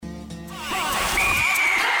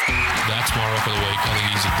shock of the week. I think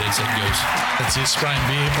he's a dead set goose. That's it, spraying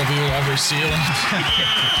beer probably all over his ceiling.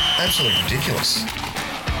 Absolutely ridiculous.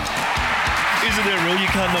 Isn't there a rule you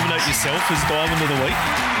can't nominate yourself as Diamond of the Week?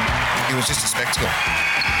 It was just a spectacle.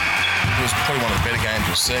 It was probably one of the better games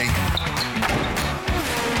you'll see.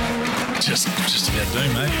 Just about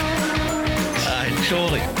doom, mate.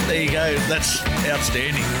 Surely. There you go. That's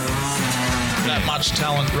outstanding. That much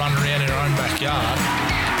talent running around in our own backyard.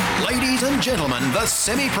 Ladies and gentlemen, the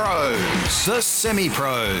semi-pros. The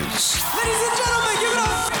semi-pros. Ladies and gentlemen, give it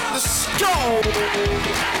up. Let's go.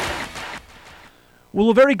 Well,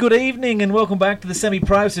 a very good evening and welcome back to the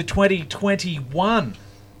Semi-Pros of 2021.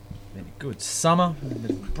 Been a good summer, a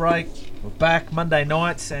bit of a break. We're back Monday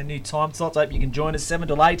nights and new time slots. Hope you can join us 7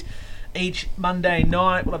 till 8 each Monday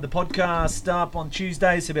night. We'll have the podcast up on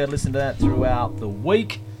Tuesdays, so you'll be able to listen to that throughout the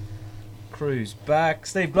week. Crew's back.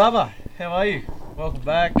 Steve Glover, how are you? Welcome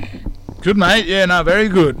back. Good, mate. Yeah, no, very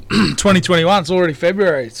good. 2021, it's already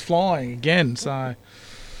February. It's flying again, so...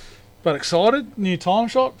 But excited. New time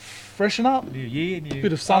shot. Freshen up. New year, new...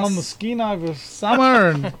 Bit of sun on the skin over summer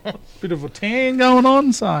and bit of a tan going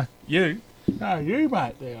on, so... You? No, you,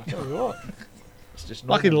 mate, there. I tell you what. It's just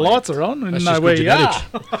Lucky the normal, lights are on. We That's didn't know just where good you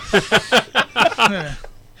are. mate.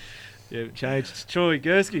 Yeah, it changed. Troy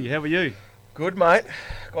Gursky, how are you? Good, mate.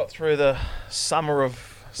 Got through the summer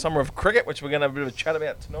of cricket, which we're going to have a bit of a chat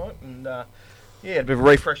about tonight. And, yeah, a bit of a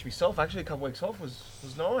refresh myself. Actually, a couple of weeks off was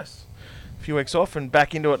nice. A few weeks off and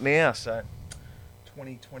back into it now, so...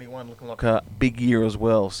 2021 looking like a big year as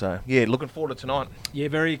well. So, yeah, looking forward to tonight. Yeah,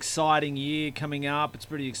 very exciting year coming up. It's a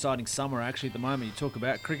pretty exciting summer, actually, at the moment. You talk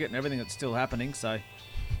about cricket and everything that's still happening, so...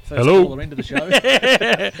 First Hello. caller into the show.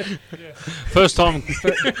 First time,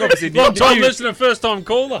 Obviously, long time listener, first time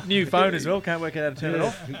caller. New phone as well. Can't work out how to turn it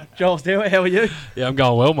off. Joel Stewart, how are you? Yeah, I'm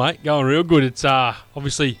going well, mate. Going real good. It's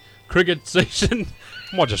obviously cricket season.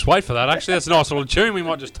 Might just wait for that, actually. That's a nice little tune. We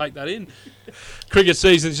might just take that in. Cricket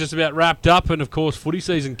season's just about wrapped up, and, of course, footy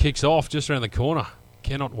season kicks off just around the corner.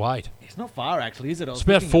 Cannot wait. It's not far, actually, is it? It's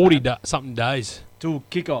about 40-something days. Till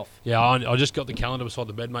kick-off. Yeah, I just got the calendar beside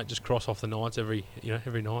the bed, mate. Just cross off the nights every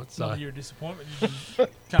night. So You're a disappointment. You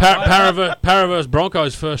can't wait. Para versus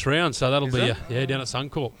Broncos first round, so that'll Is be it? down at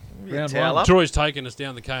Suncorp. Round Towel one. up. Troy's taking us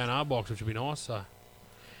down the K&R box, which would be nice. So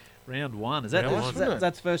Round one. Is that, Round is one. that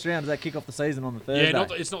that's first round? Does that kick off the season on the Thursday? yeah,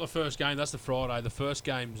 it's not the first game. That's the Friday. The first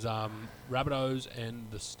game's Rabbitohs and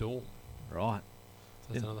the Storm. Right.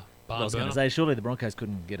 So that's another I barn was going to burner. say, surely the Broncos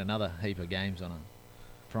couldn't get another heap of games on a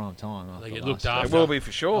prime time. They after get last looked year. after. It will be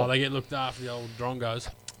for sure. Oh, they get looked after, the old Drongos.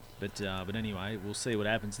 But anyway, we'll see what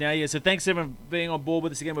happens. Now, yeah, so thanks everyone for being on board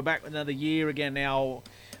with us again. We're back with another year again now.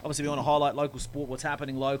 Obviously, we want to highlight local sport, what's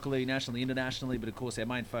happening locally, nationally, internationally, but of course our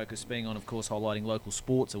main focus being on, of course, highlighting local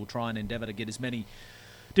sport. So we'll try and endeavour to get as many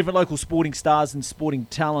different local sporting stars and sporting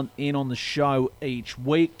talent in on the show each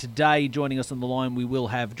week. Today, joining us on the line, we will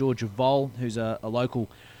have Georgia Vol, who's a local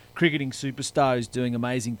cricketing superstar who's doing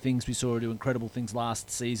amazing things. We saw her do incredible things last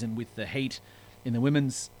season with the Heat in the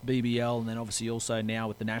women's BBL, and then obviously also now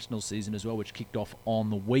with the national season as well, which kicked off on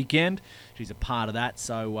the weekend. She's a part of that,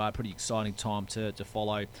 so pretty exciting time to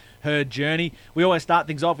follow her journey. We always start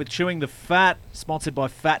things off with Chewing the Fat, sponsored by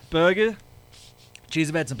Fat Burger. Geez,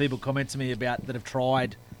 I've had some people comment to me about that have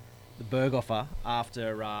tried the burger offer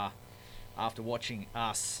after watching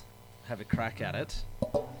us have a crack at it,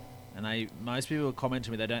 and most people comment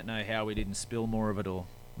to me they don't know how we didn't spill more of it, or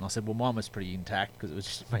and I said, well, mine was pretty intact because it was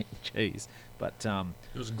just meat and cheese. But,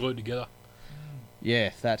 It was glued together. yeah,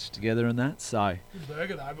 thatched together and that, so... Good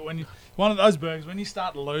burger, though. But one of those burgers, when you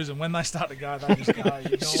start to lose them, when they start to go, they just go.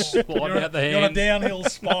 Slide out the You're on a hand. downhill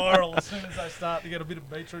spiral as soon as they start to get a bit of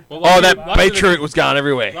beetroot. Well, Oh, that luckily- beetroot was going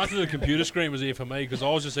everywhere. Luckily, the computer screen was here for me because I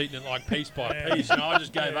was just eating it like piece by piece. You know, I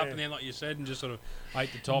just gave up and then, like you said, and just sort of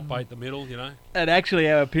ate the top, ate the middle. You know. And actually,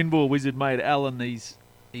 our pinball wizard mate, Alan, he's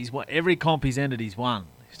won every comp he's entered, he's won.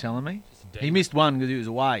 He's telling me. He missed one because he was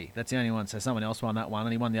away. That's the only one. So someone else won that one,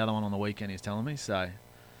 and he won the other one on the weekend. He's telling me. So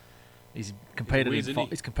he's competed He's a whiz, isn't he?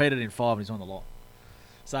 he's competed in 5 and he's won the lot.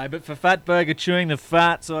 So, but for Fat Burger, Chewing the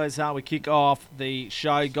Fat, so as how we kick off the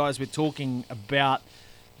show, guys, we're talking about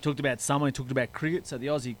summer, we talked about cricket. So the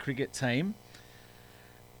Aussie cricket team.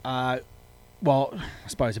 Well, I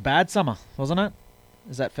suppose a bad summer, wasn't it?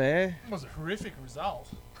 Is that fair? It was a horrific result,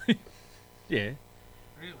 Yeah.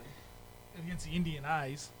 really, against the Indian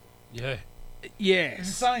A's. Yeah. In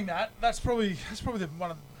Yes. saying that, that's probably it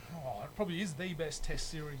probably is the best Test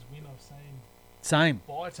series win I've seen Same.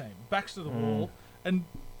 by a team. Backs to the wall, and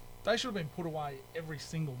they should have been put away every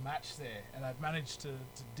single match there, and they've managed to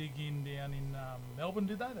dig in down in Melbourne,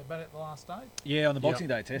 did they? They bat it the last day. Yeah, on the Boxing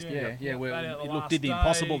Day test. Yeah. bat Where out the it last did the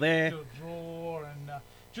impossible day, there. do a draw, and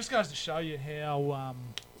just goes to show you how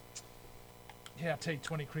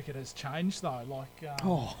T20 cricket has changed though. Like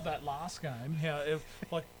that last game,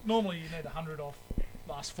 like normally you need 100 off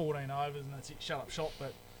last 14 overs and that's it, shut up shop.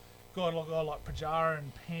 But guy like Pujara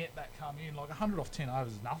and Pant that come in, like 100 off 10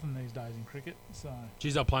 overs is nothing these days in cricket. So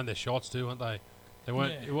Geez, they're playing their shots too, weren't they? They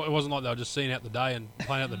weren't. Yeah. It wasn't like they were just seeing out the day and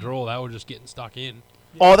playing out the draw. They were just getting stuck in.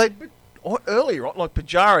 Oh, earlier on, like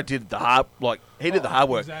Pujara did the hard, like he did the hard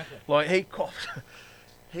work. Exactly. Like he copped.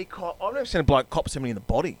 I've never seen a bloke cop somebody in the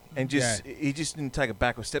body, and he just didn't take a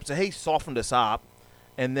backward step. So he softened us up,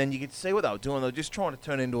 and then you could see what they were doing. They were just trying to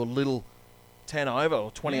turn it into a little 10 over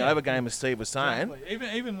or 20 over game, as Steve was saying.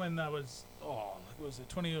 Exactly. Even when there was was it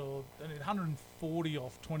 20 or 140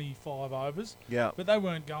 off 25 overs. Yeah. But they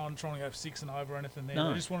weren't trying to go 6 and over or anything there. No.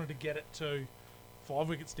 They just wanted to get it to 5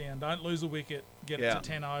 wickets down. Don't lose a wicket. Get it to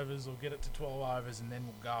 10 overs or get it to 12 overs, and then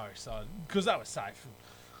we'll go. So because they were safe.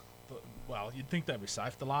 Well, you'd think they'd be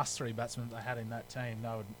safe. The last 3 batsmen they had in that team, they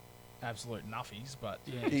were absolute nuffies. But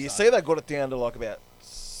You see, they got it down to like about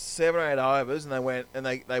 7 or 8 overs, and they went and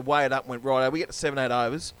they weighed up and went, right, we get to 7 8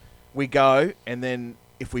 overs, we go, and then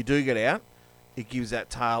if we do get out, it gives that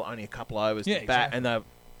tail only a couple of overs to bat, exactly.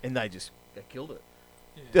 and they just killed it.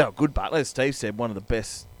 Yeah. They were good battlers. Steve said one of the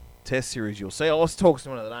best Test series you'll see. I was talking to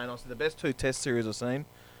someone the other day, and I said the best 2 Test series I've seen.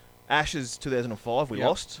 Ashes 2005, we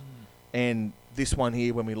lost, and this one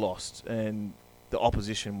here when we lost, and the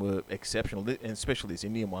opposition were exceptional, and especially this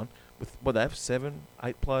Indian one with what they have 7,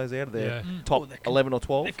 8 players out of their top 11 or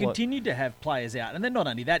 12. They've continued to have players out, and then not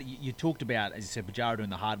only that, you talked about, as you said, Pujara doing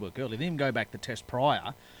the hard work earlier. Then go back the Test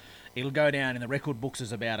prior, it'll go down in the record books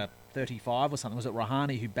as about a 35 or something. Was it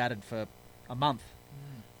Rahane who batted for a month?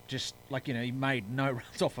 Just like, he made no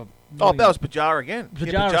runs off a. Oh, that was Pujara again.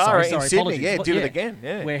 Pujara, in Sydney, did it again.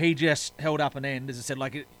 Yeah. Where he just held up an end, as I said,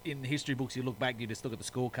 like in the history books, you look back, you just look at the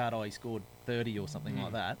scorecard, he scored 30 or something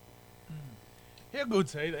like that. How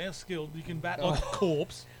good's he? How skilled. You can bat like a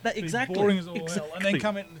corpse. That, be exactly. boring as all hell, and Exactly. then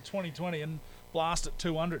come into 2020 and blast at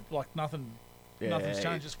 200 like nothing's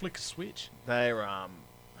changed. Just flick a switch. They're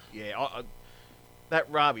that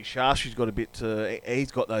Ravi Shastri's got a bit to.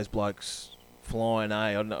 He's got those blokes flying.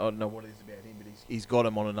 I don't know what it is about him, but he's got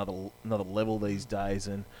him on another level these days.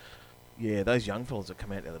 And yeah, those young fellas that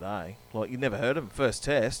come out the other day, like you never heard of them first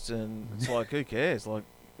test, and it's like who cares? Like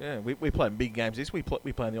we playing big games this. We play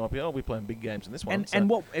in the IPL. We playing big games in this one. And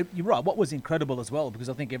what you're right. What was incredible as well, because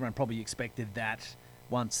I think everyone probably expected that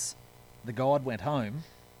once the guard went home,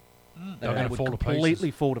 They were they gonna would fall to completely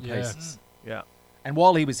pieces. fall to Yeah. pieces. Yeah. And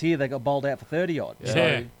while he was here, they got bowled out for 30 odd. Yeah.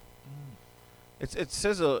 So, It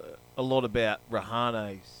says a lot about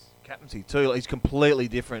Rahane's captaincy too. Like, he's completely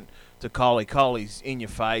different to Kohli. Kohli's in your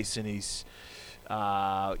face and he's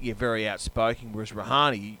very outspoken. Whereas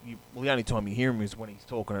Rahane, the only time you hear him is when he's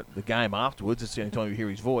talking at the game afterwards. It's the only time you hear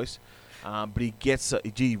his voice. But he gets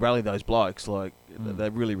he rally those blokes like they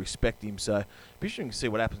really respect him. So it'll be interesting to see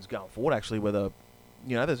what happens going forward. Actually, whether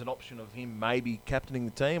there's an option of him maybe captaining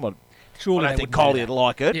the team. I surely don't they think wouldn't do Kohli that. would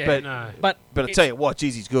like it, Yeah, but no. But I tell you what,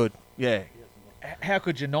 geez, he's good. Yeah. how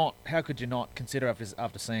could you not consider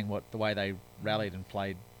after seeing the way they rallied and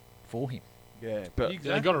played for him? Yeah, but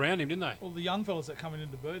They got around him, didn't they? Well, the young fellas that come in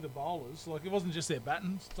to be the bowlers, like it wasn't just their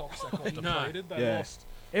batting stocks that got No. depleted. They Yeah. lost.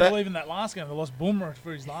 That- Even that last game, they lost Boomer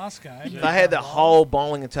for his last game. they had the whole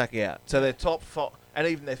bowling attack out. So their top 5, and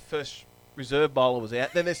even their first reserve bowler was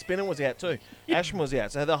out. Then their spinner was out too. Ashman was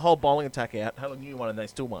out. So they had the whole bowling attack out. Had a new one, and they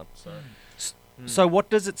still won. So So what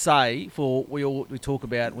does it say for we talk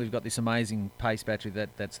about? We've got this amazing pace battery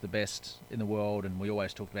that's the best in the world, and we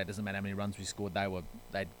always talked about. It doesn't matter how many runs we scored,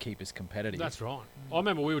 they'd keep us competitive. That's right. I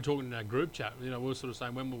remember we were talking in our group chat. We were sort of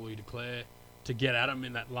saying when will we declare to get at them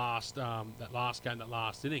in that last game, that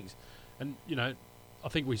last innings, and I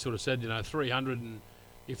think we sort of said 300, and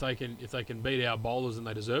if they can beat our bowlers, and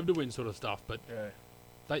they deserve to win, sort of stuff. But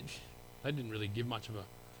they didn't really give much of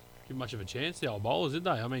a chance. The old bowlers, did they?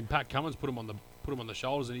 I mean, Pat Cummins put him on the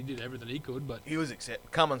shoulders, and he did everything he could. But he was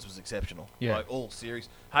Cummins was exceptional. Yeah. Like all series.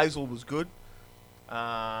 Hazel was good.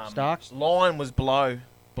 Stark? Lyon was below.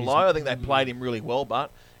 I think they played him really well,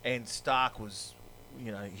 and Stark was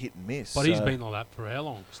hit and miss. he's so- been like that for how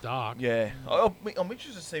long? Stark. Yeah, I'm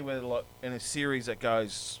interested to see whether, like, in a series that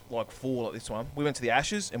goes like 4 like this one, we went to the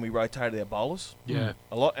Ashes and we rotated our bowlers Yeah.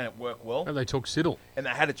 a lot, and it worked well. And they took Siddle. And they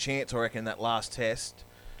had a chance, I reckon, in that last test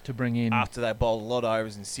to bring in. after they bowled a lot of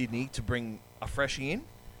overs in Sydney to bring a freshie in,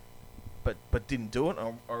 but didn't do it.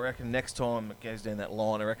 I reckon next time it goes down that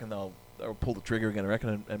line, I reckon they'll pull the trigger again. I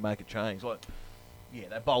reckon and make a change. Like, yeah,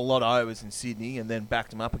 they bowled a lot of overs in Sydney and then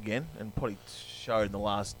backed them up again, and probably showed in the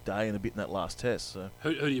last day and a bit in that last test. So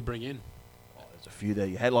Who do you bring in? there's a few there.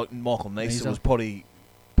 You had like Michael Neeson Neeson. was probably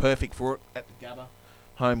perfect for it at the Gabba,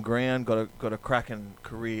 home ground. Got a cracking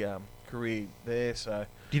career there. So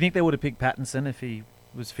Do you think they would have picked Pattinson if he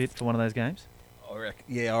was fit for one of those games? I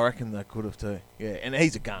reckon they could have too. Yeah, and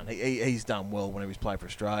he's a gun. He's done well whenever he's played for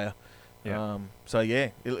Australia. Yeah. So yeah,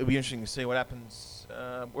 it'll be interesting to see what happens.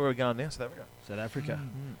 Where are we going now? South Africa. South Africa.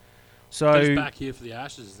 Mm. So He's back here for the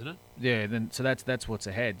Ashes, isn't it? yeah, then so that's what's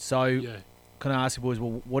ahead. So Yeah. can I ask you boys,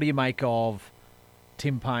 well, what do you make of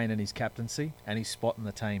Tim Payne and his captaincy and his spot in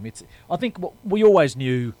the team? I think we always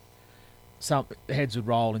knew some heads would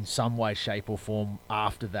roll in some way, shape, or form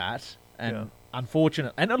after that, and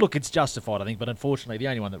unfortunate. And look, it's justified, I think, but unfortunately, the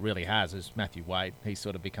only one that really has is Matthew Wade. He's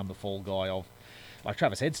sort of become the fall guy of, like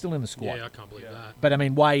Travis Head's still in the squad. Yeah, I can't believe that. But I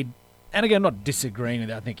mean, Wade, and again, I'm not disagreeing with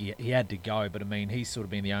it. I think he had to go, but I mean, he's sort of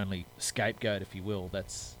been the only scapegoat, if you will,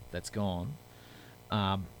 that's gone.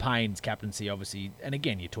 Payne's captaincy, obviously, and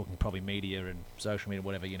again, you're talking probably media and social media,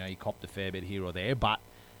 whatever, you know, he copped a fair bit here or there, but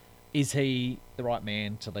is he the right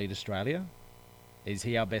man to lead Australia? Is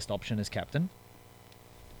he our best option as captain?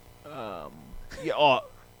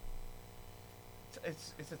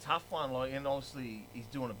 It's a tough one. Like, and obviously he's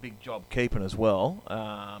doing a big job keeping as well.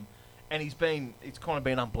 And it's kind of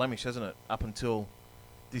been unblemished, hasn't it, up until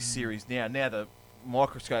this series. Now the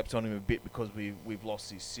microscope's on him a bit because we've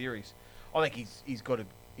lost this series. I think he's got to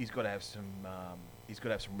have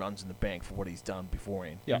some runs in the bank for what he's done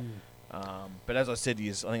beforehand. Yeah. But as I said to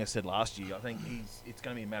you, I think I said last year, I think it's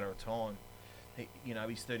going to be a matter of time.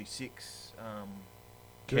 He's 36.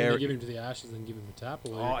 Do you give him to the Ashes and give him a tap?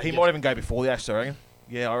 Or He might even go before the Ashes, I reckon.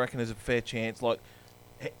 Yeah, I reckon there's a fair chance. Like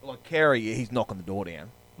Carey, he's knocking the door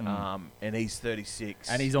down. And he's 36.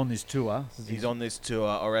 And he's on this tour. He's on this tour,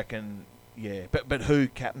 I reckon. Yeah, but who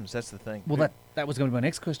captains? That's the thing. Well, that was going to be my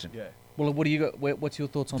next question. Yeah. Well, what do you got? What's your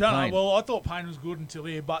thoughts on Don't know. Payne? Well, I thought Payne was good until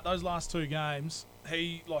here, but those last two games,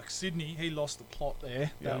 like Sydney, he lost the plot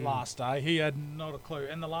there that last day. He had not a clue.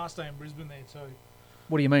 And the last day in Brisbane there too.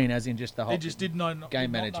 What do you mean, as in just the whole He just did not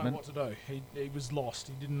game know management? what to do. He was lost.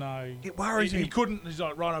 He didn't know. It worries me. He couldn't. He's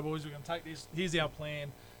like, righto, boys, we're going to take this. Here's our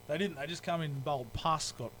plan. They didn't. They just come in and bowled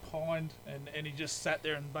pus, got pined, and he just sat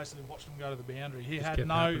there and basically watched them go to the boundary. He had kept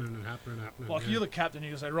no. happening. Like, you're the captain, you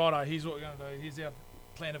can say, righto, here's what we're going to do. Here's our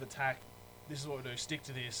plan of attack. This is what we do. Stick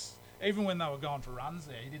to this. Even when they were going for runs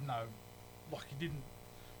there, he didn't know. Like, he didn't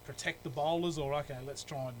protect the bowlers or, okay, let's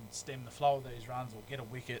try and stem the flow of these runs or get a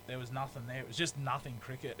wicket. There was nothing there. It was just nothing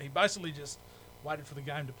cricket. He basically just waited for the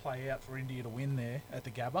game to play out for India to win there at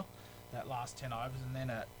the Gabba, that last 10 overs. And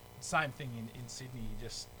then same thing in Sydney. He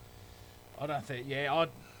just, I don't think,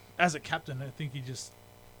 as a captain, I think he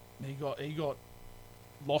got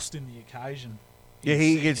lost in the occasion. Yeah,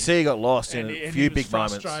 you could see he got lost in a few big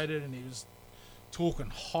moments. He was frustrated and he was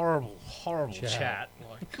talking horrible chat.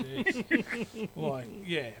 Like, jeez. Like,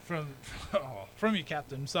 yeah, from your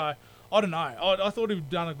captain. So, I don't know. I thought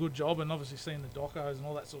he'd done a good job, and obviously seen the docos and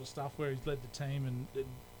all that sort of stuff where he's led the team and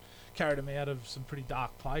carried him out of some pretty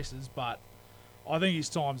dark places. But I think his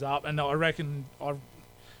time's up, and I reckon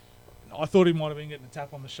I thought he might have been getting a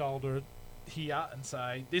tap on the shoulder here and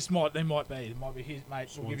say, it might be his, mate,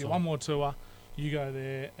 we'll give you one more tour. You go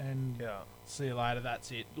there and see you later. That's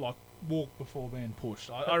it. Like, walk before being pushed.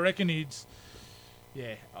 I reckon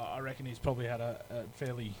I reckon he's probably had a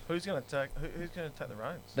fairly. Who's going to take the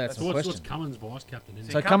reins? That's the what's question. Cummins vice captain?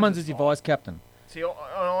 Isn't So he? Cummins is your vice captain. See,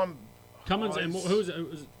 I'm Cummins and who was it?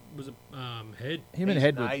 Was it Head? Him and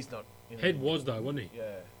Head. he's not. Head was though, wasn't he?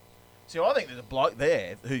 Yeah. See, I think there's a bloke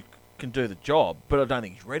there who can do the job, but I don't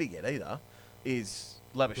think he's ready yet either. Is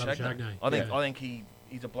Labuschagne. I think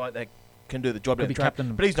he's a bloke that can do the job. Could be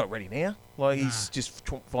captain. But he's not ready now. Like, he's just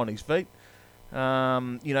finding his feet.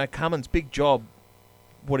 Cummins, big job,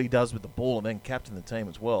 what he does with the ball, and then captain the team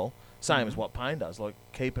as well. Same as what Payne does, like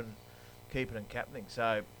keeping and captaining.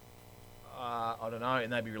 So I don't know,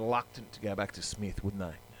 and they'd be reluctant to go back to Smith, wouldn't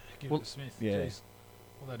they? Give it to Smith. Yeah. Jeez.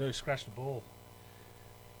 Well, they do scratch the ball.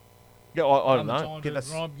 Yeah, I don't know.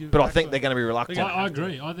 But I think they're going to be reluctant. I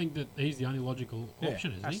agree. I think that he's the only logical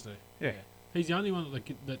option, isn't he? Has to. Yeah. He's the only one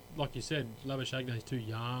that like you said, Labuschagne too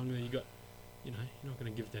young. Then you're not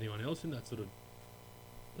going to give it to anyone else in that sort of.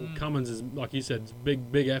 Well, Cummins is, like you said, it's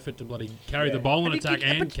big effort to bloody carry the bowling attack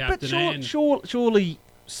and captain. Surely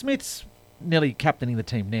Smith's nearly captaining the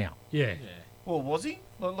team now. Yeah. Well, was he?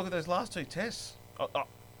 Look at those last two tests.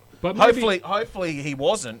 But hopefully he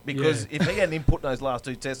wasn't, because if he had an input in those last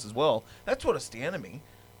two tests as well, that's what astounded me.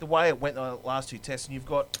 The way it went the last two tests, and you've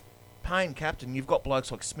got Payne captain, you've got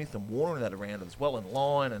blokes like Smith and Warner in that around as well in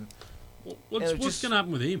line, and what's going to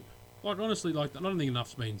happen with him? Like, honestly, I don't think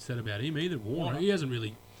enough's been said about him either. Warner, he hasn't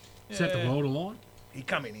really set the world alight. He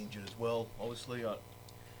come in injured as well. Obviously,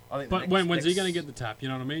 I think. But when's he going to get the tap? You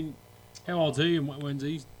know what I mean? How old's he and when's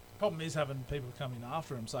he? Problem is having people come in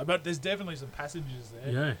after him. So, but there's definitely some passages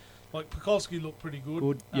there. Yeah. Like Pekovsky looked pretty good.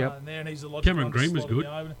 Good, yep. In there, and he's a lot. Cameron Green was good.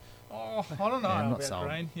 Oh, I don't know Yeah, I'm not about sold.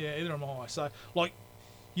 Green. Yeah, either am I. So, like,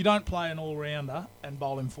 you don't play an all-rounder and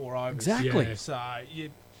bowl him 4 overs. Exactly. Yeah. So, And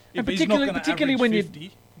if he's not going to particularly average when you-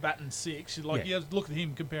 50, batting 6, like, Yeah. you have to look at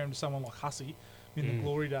him, compare him to someone like Hussey in the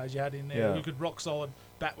glory days you had in there. Yeah. Who could rock solid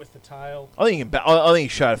bat with the tail. I think he can I think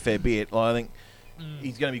he showed a fair bit. Like, I think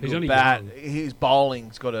he's going to be He's good only bat. young. His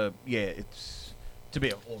bowling's got to it's to be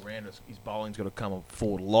an all rounder. His bowling's got to come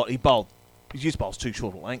forward a lot. His use bowl's too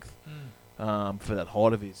short a length for that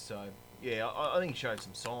height of his. So yeah, I think he showed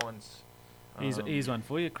some signs. Here's one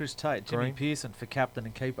for you, Chris Tate, Jimmy Green. Pearson for captain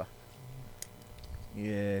and keeper.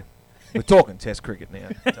 Yeah, we're talking Test cricket now,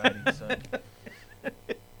 Tatey, so.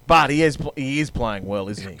 But he is playing well,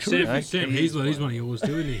 isn't he? Sam, Eh? Sam Heasler, he's one of yours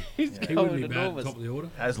too, isn't he? He's He wouldn't be going bad at enormous. top of the order.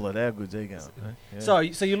 Hazlitt, how good's he going? eh? Yeah.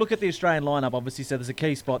 So you look at the Australian lineup, obviously. So there's a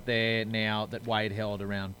key spot there now that Wade held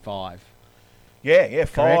around 5. yeah,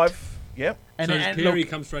 5. Correct. Yep. And, so does and Perry look,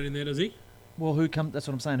 come straight in there, does he? well, who come? That's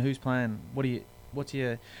what I'm saying. Who's playing? What's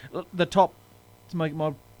your the top? To make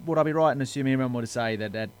my, would I be right in assuming everyone would say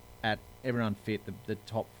that at everyone fit the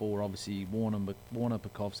top 4, obviously Warner,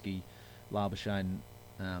 Pekovsky, Labuschagne,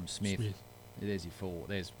 Smith. There's your 4.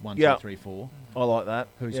 There's 1, Yeah. 2, 3, 4. I like that.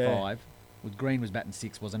 Who's yeah. 5? With Green was batting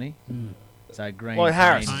 6, wasn't he? So Green. Well,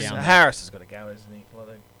 Harris. came down. Harris has got to go, isn't he? Well,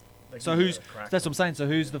 they So give him who's? a crack That's what I'm saying. So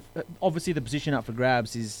who's the? Obviously, the position up for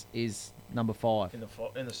grabs is number 5. in the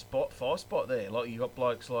 5 spot there. Like you got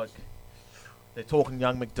blokes like they're talking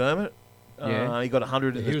young McDermott. Yeah. He got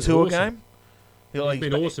 100 in He the was tour awesome. game. He's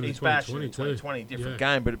been awesome in He's bashing 2020 in too. 2020, different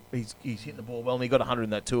Yeah. game, but he's hitting the ball well, and he got 100 in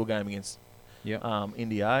that tour game against Yep.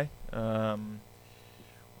 India. I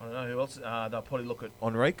don't know who else. They'll probably look at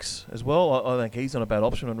Enriques as well. I think he's not a bad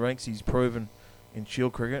option. Enriques, he's proven in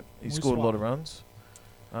Shield cricket. He's scored a lot of runs.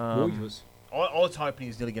 I was hoping he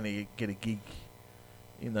was nearly going to get a gig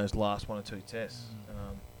in those last 1 or 2 tests.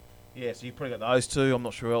 Yeah, so you probably got those 2. I'm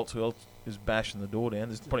not sure who else is bashing the door down.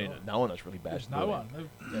 There's probably no one that's really There's bashing the no door one.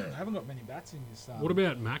 They haven't got many bats in this. What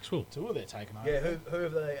about Maxwell? Tour they're taking over? Yeah, who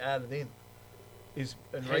have they added in? Is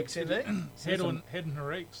Enriques in there? Head and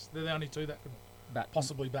Harriques. They're the only 2 that could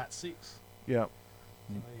possibly bat 6. Yeah. So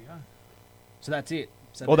there you go. So that's it.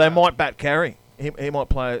 So Or they might bat Carey. He might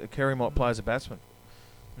play. Carey might play as a batsman.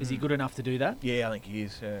 Is he good enough to do that? Yeah, I think he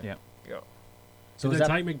is. Yeah. Yeah. Yeah. So Did is they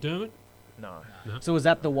that take McDermott? No, so is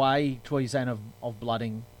that the way? What you're saying of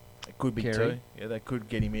blooding it could be Carey? too. Yeah, they could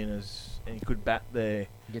get him in as, and he could bat there.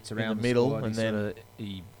 gets In around the middle squad, and he then- sorta-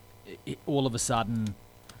 he all of a sudden.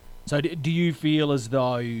 So do you feel as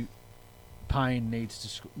though Payne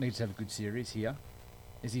needs to have a good series here?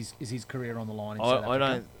 Is his career on the line in South I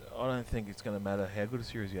Africa? don't think it's going to matter how good a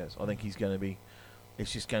series he has. I think he's going to be.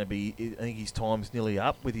 It's just going to be. I think his time's nearly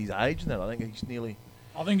up with his age and that. I think he's nearly.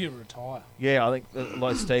 I think he'll retire. Yeah, I think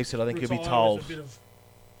like Steve said. I think he'll be Retire told. with a bit of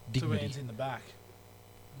 2 Dignity. hands in the back.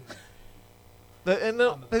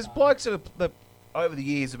 There's blokes that over the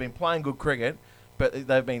years have been playing good cricket, but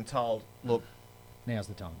they've been told, look, Now's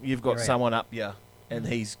the time. you've got You're out. someone up you, and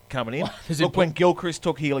he's coming in. There's Look, a- when Gilchrist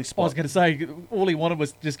took Healy's I spot, was going to say all he wanted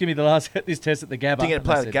was just give me this test at the Gabba. didn't get to and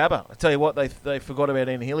play I with said- Gabba. I tell you what, they forgot about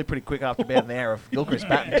Ian Healy pretty quick after about an hour of Gilchrist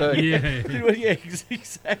batting too. Yeah. yeah,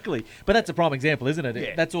 exactly. But that's a prime example, isn't it?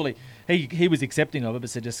 Yeah. That's all he was accepting of it, but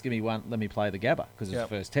said, just give me one, let me play the Gabba because it's Yep.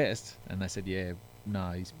 the first test. And they said, yeah,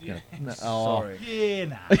 no, he's gonna, no, Sorry, Yeah,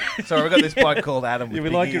 nah. sorry, we've got this bloke called Adam. Yeah, with we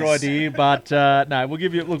big like your ears. idea, but no, we'll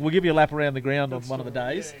give you a lap around the ground on one of the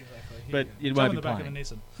days. But you won't Jump in be the back playing. of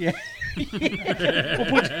a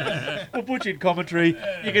Nissan. We'll put you in commentary.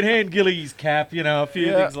 You can hand Gilly his cap, a few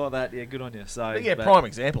Yeah. things like that. Yeah, good on you. So, But yeah, but, prime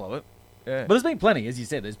example of it. Yeah. but there's been plenty, as you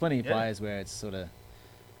said. There's plenty of Yeah. players where it's sort of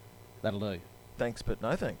that'll do. Thanks, but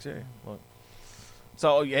no thanks. Yeah. Like,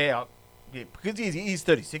 so yeah, because he's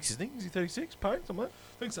 36, isn't he? Is he 36? Payne, something like that?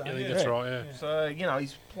 I think so. I think yeah. that's right, yeah. So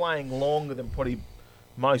he's playing longer than probably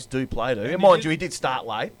most do play to. And And he mind did- you, he did start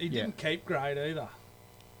late. He didn't keep great either.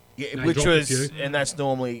 Yeah, No, he which dropped a was, few. and that's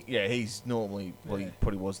normally, he's normally, he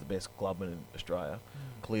probably was the best clubman in Australia,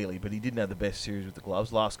 clearly, but he didn't have the best series with the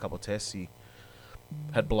gloves. Last couple of tests, he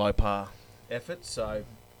had below par efforts, so,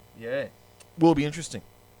 yeah, will be interesting.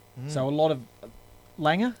 So a lot of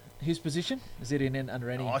Langer, his position is it in under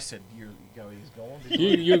any? I said years ago he's gone.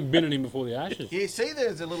 didn't I? You've been at him before the Ashes. Yeah, see,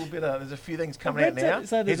 there's a few things coming I out read now. that-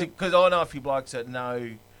 so there's Because I know a few blokes that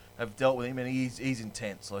have dealt with him, and he's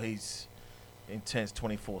intense. Like he's intense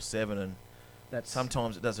 24/7, and That's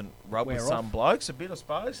sometimes it doesn't rub with Wear some off. blokes a bit, I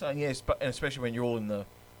suppose. So yeah, and especially when you're all in the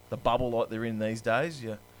bubble like they're in these days,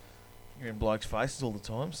 you You're in blokes' faces all the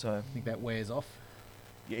time, so I think that wears off.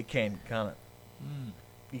 yeah, it can, can't it?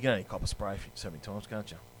 You can only cop a spray so many times, can't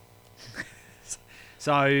you?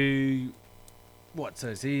 So, what? So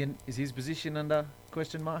is his position under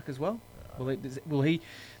question mark as well? Will he?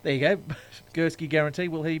 There you go. Gursky guarantee.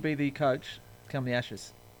 Will he be the coach come the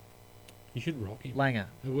Ashes? You should rock him. Langer.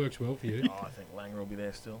 It works well for you. I think Langer will be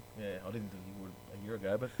there still. Yeah, I didn't think he would a year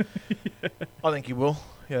ago, but I think he will.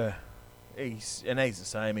 Yeah, he's the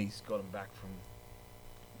same. He's got him back from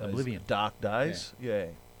those Oblivion. dark days. Yeah,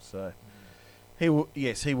 so he will.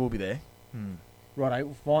 Yes, he will be there.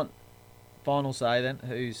 Righto. Final say then.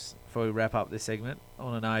 Who's before we wrap up this segment? I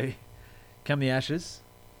want to know. Come the Ashes.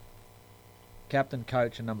 Captain,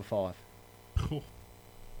 coach, and number 5.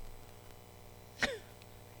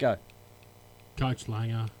 Go. Coach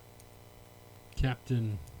Langer.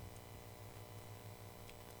 Captain.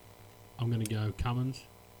 I'm going to go Cummins.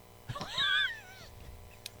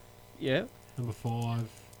 Yeah. Number 5.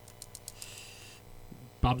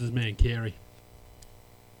 Bubs' man, Carey.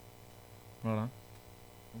 Right on.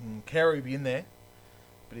 Carey will be in there,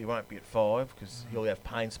 but he won't be at 5 because he'll have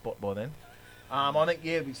Payne's spot by then. I think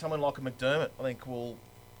it'll be someone like a McDermott. I think will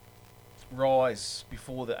rise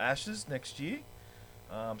before the Ashes next year.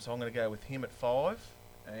 So I'm going to go with him at 5,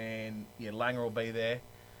 and Langer will be there.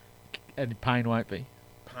 And Payne won't be.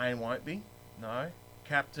 Payne won't be. No.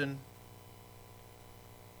 Captain.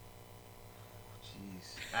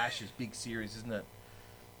 Jeez. Ashes, big series, isn't it?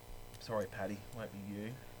 Sorry, Paddy. Won't be you.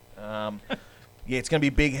 It's going to be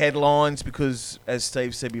big headlines because, as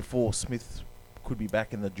Steve said before, Smith could be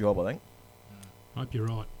back in the job, I think. Hope you're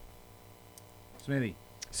right.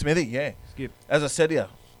 Smithy, yeah. Skip. As I said here,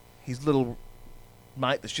 his little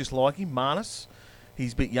mate that's just like him, Marnus,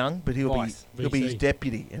 he's a bit young, but he'll Vice. be his VC.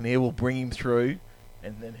 deputy, and he will bring him through,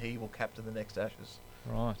 and then he will captain the next Ashes.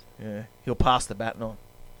 Right. Yeah, he'll pass the baton on.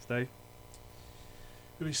 Steve?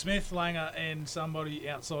 It'll be Smith, Langer, and somebody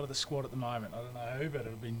outside of the squad at the moment. I don't know who, but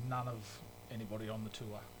it'll be none of anybody on the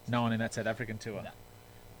tour. No one in that South African tour. No.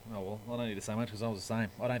 Oh well, I don't need to say much because I was the same.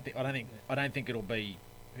 I don't think it'll be.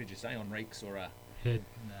 Who'd you say, on Reeks or a Head.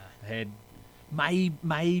 Nah. Head?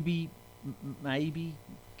 Maybe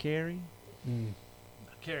Carey.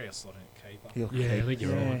 Carey will slot in at keeper. He'll Yeah, I keep- think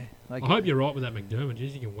you're right. Like, I hope you're right with that McDermott.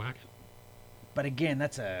 Jeez, you can whack it. but again,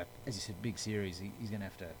 that's as you said, big series. He's going to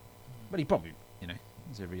have to. But he probably,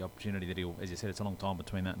 there's every opportunity that he'll. As you said, it's a long time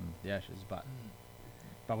between that and the Ashes, but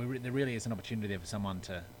there really is an opportunity there for someone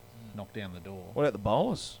to knock down the door. What about the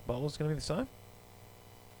bowlers? Bowlers going to be the same?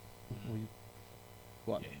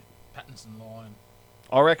 What? Yeah. Pattinson line.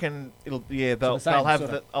 I reckon it'll. They'll the same have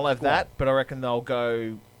sort of I'll have squad. that, but I reckon they'll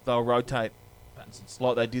rotate Pattinson's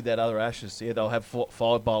like they did that other Ashes. Yeah, they'll have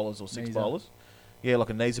 5 bowlers or 6 Neeser. bowlers. Yeah, like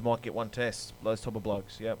a Neeser might get 1 test. Those type of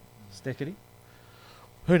blokes. Yep. Steckity?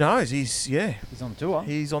 Who knows? He's on tour.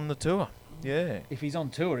 He's on the tour. Yeah. If he's on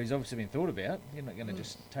tour, he's obviously been thought about. You're not going to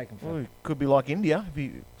just take him Well, for. it could be like India.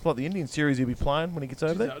 It's like the Indian series he'll be playing when he gets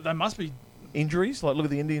over there. They must be. Injuries, like look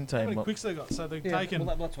at the Indian How team. many Like, quicks they got? So they've Yeah, taken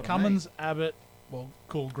well, that's what I Cummins, Abbott,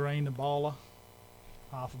 call Green a bowler,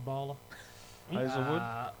 half a bowler. Hazelwood.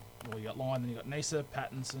 You got Lyon, then you got Neeser,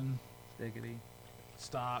 Pattinson, Steckity.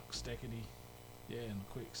 Stark, Steckity. Yeah, and the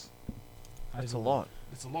quicks. That's a Hazelwood. lot.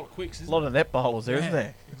 It's a lot of quicks, A isn't lot it? of net bowlers there, isn't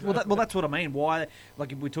there? Well, that's what I mean. Why?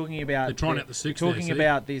 Like, if we're talking about. They're trying out the 6 Talking there, see?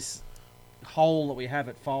 about this hole that we have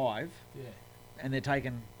at 5, Yeah. and they're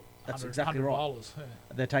taking. That's 100 exactly 100 right. bowlers. Yeah.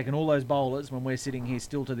 They're taking all those bowlers when we're sitting here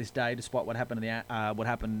still to this day, despite what happened what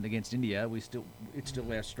happened against India. It's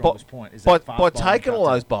still our strongest point. Is that By fast bowling taking all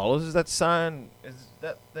cuts those bowlers, is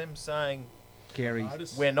that them saying Carey.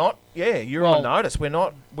 Notice. we're not? Yeah, you're Well- on notice. We're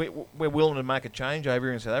not. We're willing to make a change over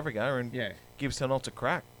here in South Africa and Yeah, give someone else a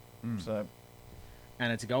crack. Mm. So,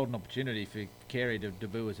 and it's a golden opportunity for Carey to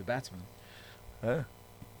debut as a batsman. yeah.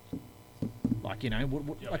 Like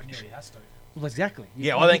Yeah, like, he nearly has to. well, exactly.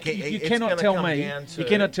 Yeah, I think you it's cannot gonna tell come me. down You to-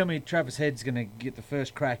 cannot tell me Travis Head's going to get the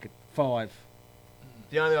first crack at 5.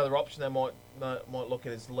 The only other option they might look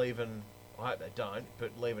at is leaving. I hope they don't,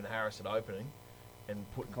 but leaving Harris at opening and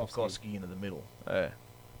putting Bukowski. Bukowski into the middle. Yeah.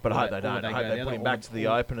 But I hope they Or don't. would I they hope go they the put other- him back to the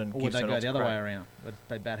or- open and Or give would they someone go else the a other way crack. around? But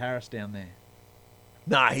they bat Harris down there.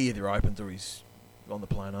 Nah, he either opens or he's on the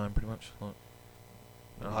plane home, pretty much. Like,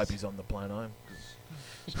 I hope he's on the plane home.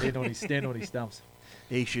 'Cause Stand on his stumps.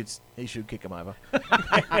 he should kick him over.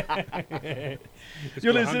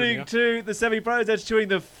 You're listening to the Semi Pros. That's chewing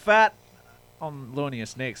the fat. On joining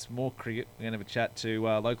us next, more cricket. We're going to have a chat to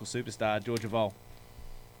local superstar Georgia Vol.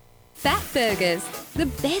 Fat Burgers, the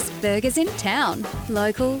best burgers in town.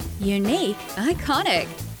 Local, unique, iconic.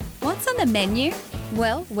 What's on the menu?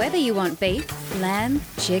 Well, whether you want beef, lamb,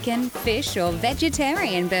 chicken, fish, or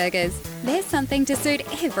vegetarian burgers, there's something to suit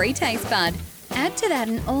every taste bud. Add to that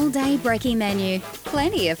an all-day brekkie menu,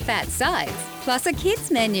 plenty of fat sides, plus a kids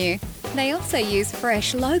menu. They also use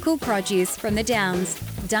fresh local produce from the Downs.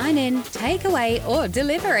 Dine in, take away, or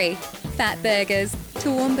delivery. Fat Burgers,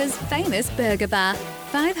 Toowoomba's famous burger bar.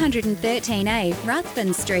 513A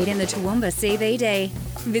Ruthven Street in the Toowoomba CBD.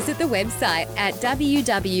 Visit the website at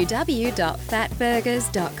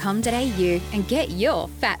www.fatburgers.com.au and get your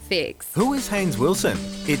fat fix. Who is Haynes Wilson?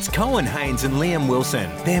 It's Cohen Haynes and Liam Wilson.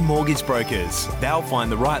 They're mortgage brokers. They'll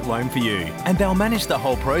find the right loan for you and they'll manage the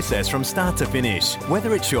whole process from start to finish.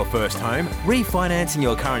 Whether it's your first home, refinancing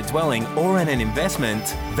your current dwelling or in an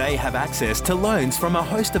investment, they have access to loans from a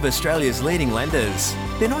host of Australia's leading lenders.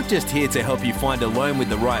 They're not just here to help you find a loan with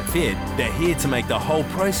the right fit, they're here to make the whole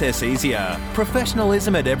process easier.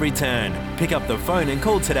 Professionalism at every turn. Pick up the phone and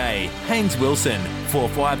call today. Haynes Wilson,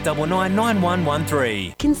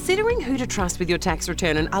 45999113. Considering who to trust with your tax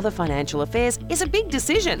return and other financial affairs is a big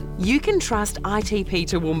decision. You can trust ITP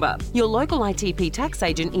Toowoomba. Your local ITP tax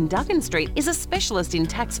agent in Duggan Street is a specialist in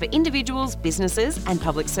tax for individuals, businesses and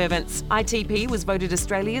public servants. ITP was voted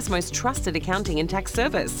Australia's most trusted accounting and tax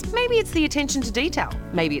service. Maybe it's the attention to detail.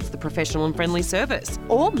 Maybe it's the professional and friendly service.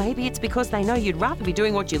 Or maybe it's because they know you'd rather be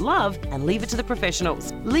doing what you love and leave it to the professionals.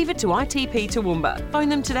 Leave it to ITP Toowoomba. Phone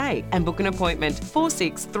them today and book an appointment.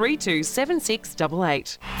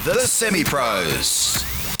 46327688. The Semi-Pros.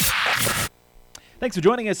 Thanks for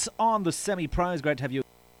joining us on the Semi-Pros. Great to have you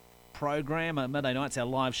program. Monday night's our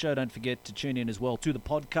live show. Don't forget to tune in as well to the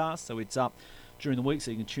podcast. So it's up during the week, so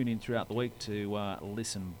you can tune in throughout the week to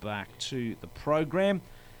listen back to the program.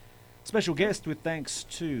 Special guest with thanks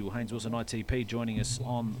to Haynes Wilson ITP joining us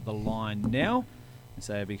on the line now. And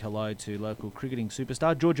say a big hello to local cricketing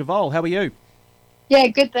superstar Georgia Vole. How are you? Yeah,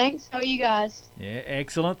 good, thanks. How are you guys? Yeah,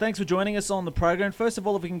 excellent. Thanks for joining us on the program. First of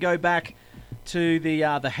all, if we can go back to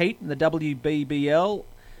the Heat and the WBBL.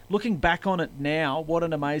 Looking back on it now, what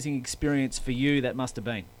an amazing experience for you that must have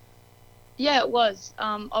been. Yeah, it was.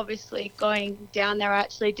 Obviously, going down there, I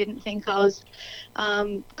actually didn't think I was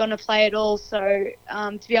going to play at all. So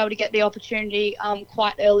to be able to get the opportunity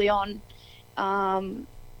quite early on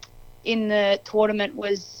in the tournament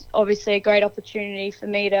was obviously a great opportunity for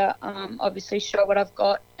me to obviously show what I've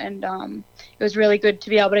got. And it was really good to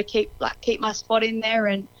be able to keep my spot in there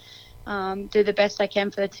and do the best I can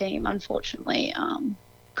for the team. Unfortunately,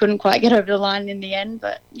 couldn't quite get over the line in the end,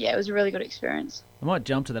 but yeah, it was a really good experience. I might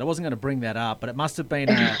jump to that. I wasn't going to bring that up, but it must have been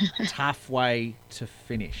a tough way to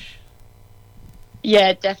finish.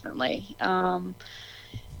 Yeah, definitely. Yeah,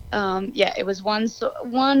 it was one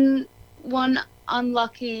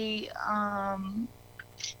unlucky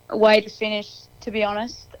way to finish, to be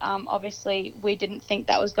honest. Obviously, we didn't think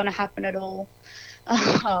that was going to happen at all.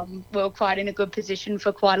 We were quite in a good position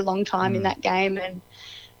for quite a long time in that game, and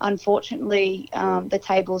unfortunately, the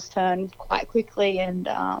tables turned quite quickly, and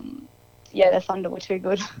the Thunder were too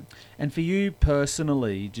good. And for you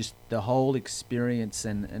personally, just the whole experience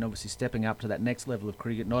and obviously stepping up to that next level of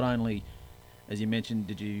cricket, not only, as you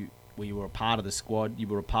mentioned, you were a part of the squad, you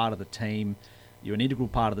were a part of the team, you were an integral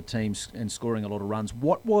part of the team and scoring a lot of runs.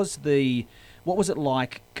 What was it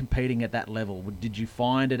like competing at that level? Did you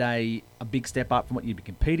find it a big step up from what you'd be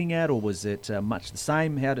competing at, or was it much the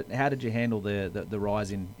same? How did you handle the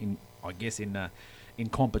rise in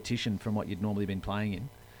competition from what you'd normally been playing in?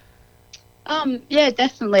 Yeah,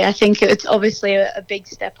 definitely. I think it's obviously a big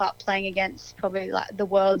step up playing against probably like the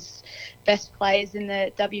world's best players in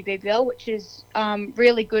the WBBL, which is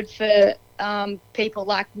really good for people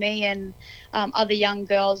like me and other young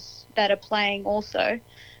girls that are playing also.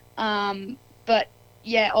 But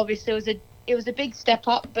yeah, obviously it was a big step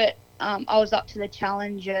up, but I was up to the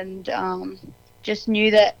challenge and just knew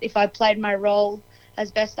that if I played my role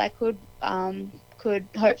as best I could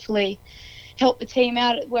hopefully help the team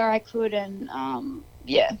out where I could. And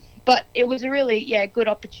but it was a really good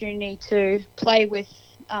opportunity to play with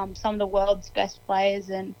some of the world's best players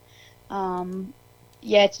and to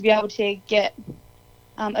be able to get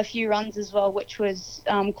a few runs as well, which was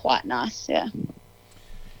quite nice. Yeah.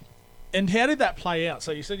 And how did that play out?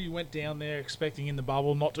 So you said you went down there expecting in the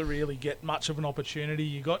bubble not to really get much of an opportunity.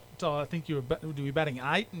 You got, I think you were batting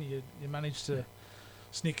 8, and you managed to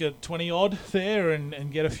snick a 20-odd there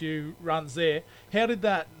and get a few runs there. How did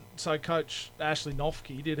that, so Coach Ashley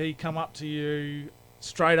Noffke, did he come up to you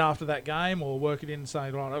straight after that game or work it in and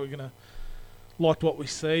say, right, we're going to, liked what we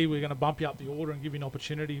see, we're going to bump you up the order and give you an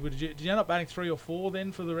opportunity? Did you end up batting 3 or 4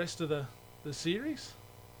 then for the rest of the series?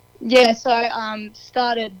 Yeah, so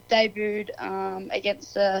debuted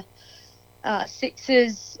against the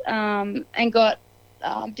Sixers and got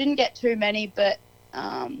Didn't get too many, but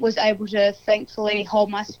was able to thankfully hold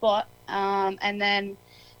my spot. And then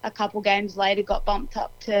a couple games later got bumped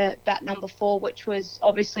up to bat number 4, which was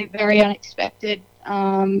obviously very unexpected,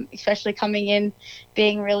 especially coming in,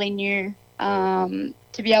 being really new.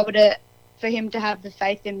 To be able to, for him to have the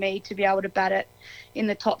faith in me to be able to bat it in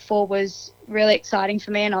the top 4 was really exciting for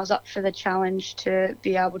me, and I was up for the challenge to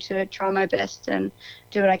be able to try my best and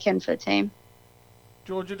do what I can for the team.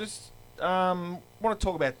 Georgia, just want to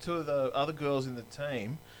talk about 2 of the other girls in the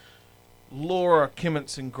team, Laura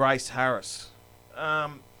Kimmins and Grace Harris.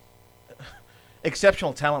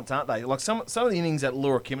 Exceptional talents, aren't they? Like some of the innings that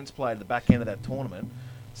Laura Kimmins played at the back end of that tournament,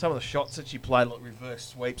 some of the shots that she played, like reverse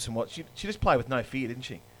sweeps and what, she just played with no fear, didn't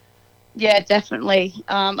she? Yeah, definitely.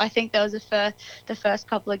 I think that was the first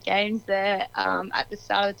couple of games there at the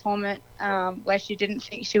start of the tournament where she didn't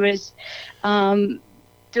think she was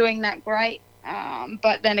doing that great.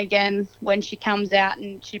 But then again, when she comes out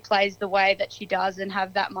and she plays the way that she does and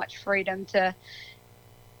have that much freedom to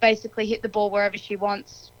basically hit the ball wherever she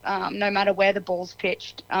wants, no matter where the ball's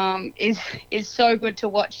pitched, is so good to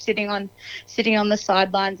watch sitting on the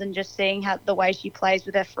sidelines and just seeing how the way she plays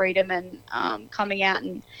with her freedom and coming out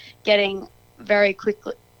and getting very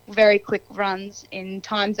quick runs in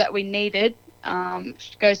times that we needed.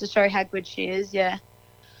 Goes to show how good she is. Yeah.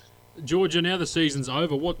 Georgia, now the season's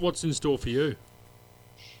over. What's in store for you?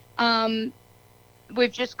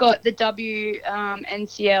 We've just got the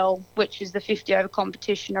NCL, which is the 50-over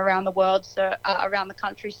competition around the world, so around the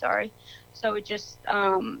country. Sorry. So we just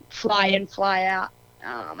fly in, fly out.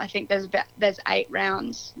 I think there's 8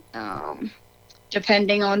 rounds,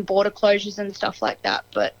 depending on border closures and stuff like that.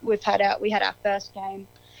 But we had our first game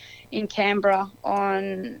in Canberra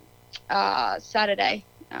on Saturday,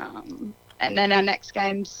 and then our next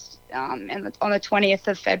game's on the 20th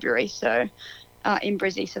of February. So in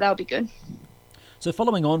Brizzy, so that'll be good. So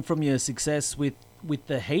following on from your success with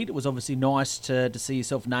the Heat, it was obviously nice to see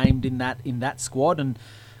yourself named in that squad, and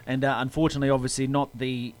unfortunately, obviously not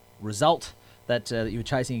the result that you were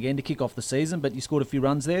chasing again to kick off the season, but you scored a few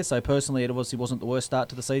runs there. So personally, it obviously wasn't the worst start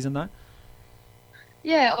to the season, though.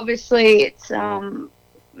 Yeah, obviously it's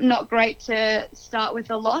not great to start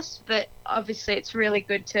with a loss, but obviously it's really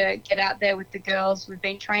good to get out there with the girls. We've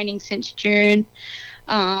been training since June,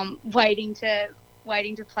 waiting to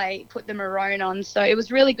play, put the maroon on. So it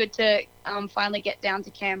was really good to finally get down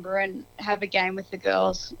to Canberra and have a game with the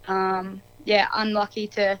girls. Unlucky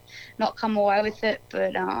to not come away with it,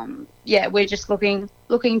 but we're just looking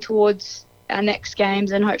towards our next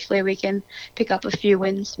games, and hopefully we can pick up a few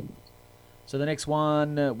wins. So the next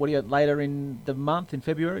one, what are you later in the month, in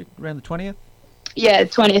February, around the 20th? Yeah,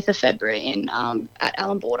 20th of February at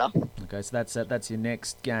Allan Border. Okay, so that's your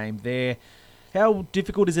next game there. How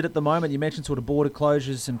difficult is it at the moment? You mentioned sort of border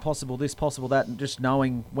closures and possible this, possible that, and just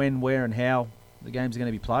knowing when, where and how the games are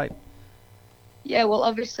going to be played. Yeah, well,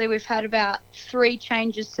 obviously we've had about 3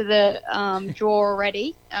 changes to the draw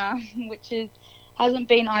already, which hasn't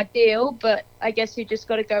been ideal, but I guess you just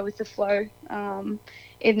got to go with the flow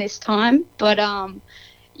in this time. But,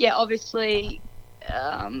 obviously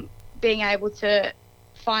being able to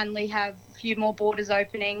finally have a few more borders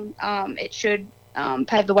opening, it should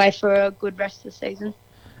pave the way for a good rest of the season.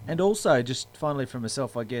 And also, just finally for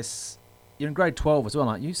myself, I guess, you're in grade 12 as well,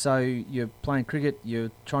 aren't you? So you're playing cricket, you're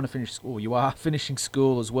trying to finish school, you are finishing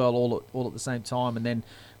school as well, all at the same time, and then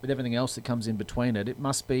with everything else that comes in between it, it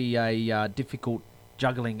must be a difficult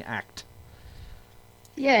juggling act.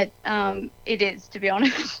 Yeah, it is, to be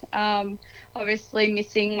honest. Obviously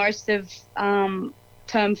missing most of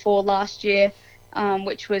term 4 last year,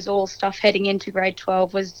 which was all stuff heading into grade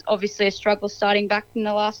 12, was obviously a struggle starting back in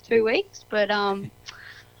the last 2 weeks. But,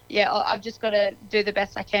 I've just got to do the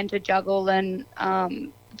best I can to juggle and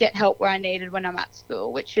get help where I needed when I'm at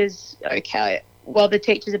school, which is okay. Well, the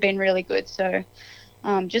teachers have been really good. So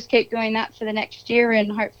just keep doing that for the next year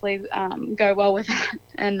and hopefully go well with that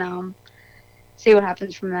and see what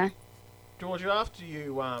happens from there. Georgia, after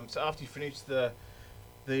you finished the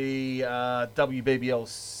WBBL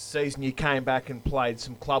season, you came back and played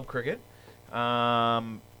some club cricket,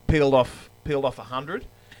 peeled off 100.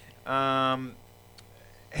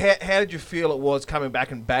 How did you feel it was coming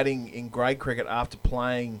back and batting in grade cricket after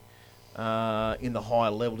playing in the higher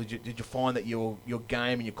level? Did you find that your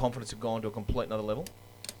game and your confidence had gone to a complete another level?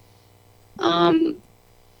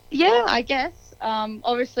 Yeah, I guess.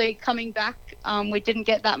 Obviously, coming back, we didn't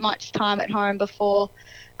get that much time at home before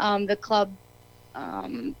the club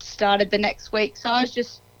started the next week. So I was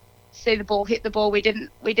just see the ball, hit the ball. We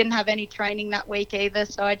didn't have any training that week either.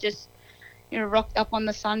 So I just rocked up on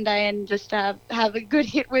the Sunday and just have a good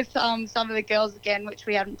hit with some of the girls again, which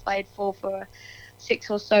we hadn't played for 6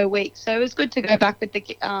 or so weeks. So it was good to go back with the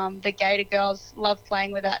Gator girls. Loved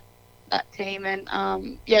playing with that team, and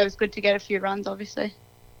it was good to get a few runs, obviously.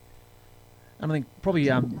 And I think probably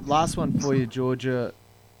last one for you, Georgia.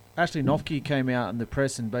 Ashley Noffke came out in the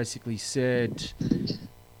press and basically said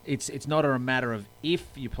it's not a matter of if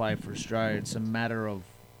you play for Australia, it's a matter of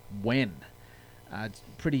when. It's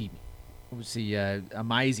pretty, obviously,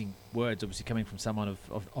 amazing words, obviously coming from someone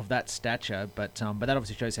of that stature, but that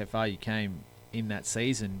obviously shows how far you came in that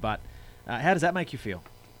season. But how does that make you feel?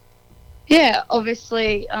 Yeah,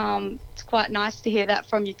 obviously, it's quite nice to hear that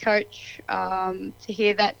from your coach, to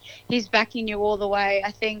hear that he's backing you all the way.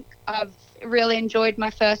 I think I've really enjoyed my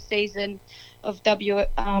first season of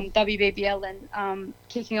WBBL and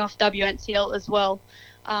kicking off WNCL as well.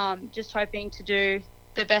 Just hoping to do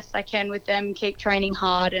the best I can with them, keep training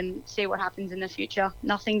hard and see what happens in the future.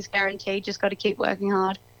 Nothing's guaranteed, just got to keep working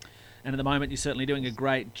hard. And at the moment, you're certainly doing a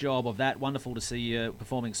great job of that. Wonderful to see you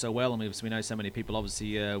performing so well. And we know so many people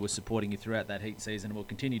obviously were supporting you throughout that heat season and will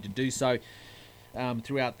continue to do so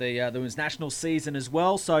throughout the women's national season as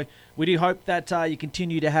well. So we do hope that you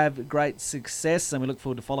continue to have great success, and we look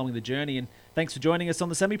forward to following the journey. And thanks for joining us on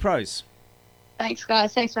the Semi-Pros. Thanks,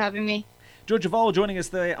 guys. Thanks for having me. Georgia Vole joining us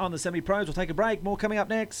there on the Semi-Pros. We'll take a break. More coming up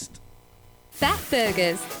next. Fat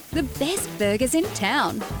Burgers, the best burgers in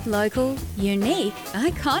town. Local, unique,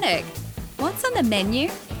 iconic. What's on the menu?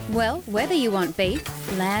 Well, whether you want beef,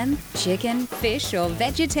 lamb, chicken, fish or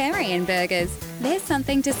vegetarian burgers, there's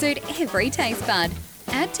something to suit every taste bud.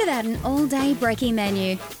 Add to that an all-day brekkie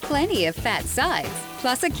menu, plenty of fat sides,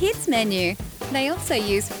 plus a kids menu. They also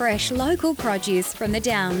use fresh local produce from the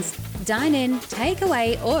Downs. Dine in,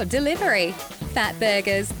 takeaway or delivery. Fat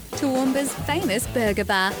Burgers, Toowoomba's famous burger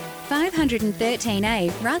bar.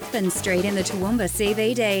 513A Ruthven Street in the Toowoomba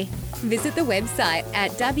CBD. Visit the website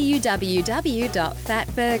at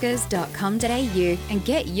www.fatburgers.com.au and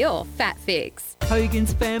get your fat fix.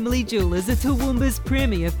 Hogan's Family Jewellers are Toowoomba's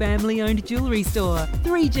premier family-owned jewellery store.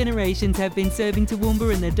 3 generations have been serving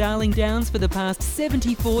Toowoomba and the Darling Downs for the past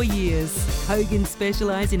 74 years. Hogan's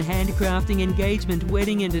specialise in handcrafting engagement,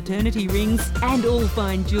 wedding and eternity rings and all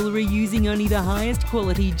fine jewellery using only the highest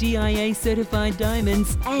quality GIA-certified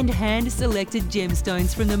diamonds and hand-selected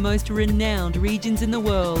gemstones from the most renowned regions in the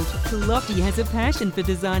world. Lockie has a passion for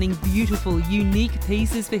designing beautiful, unique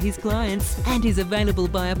pieces for his clients and is available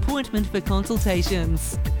by appointment for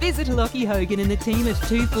consultations. Visit Lockie Hogan and the team at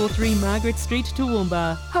 243 Margaret Street,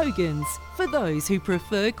 Toowoomba. Hogan's, for those who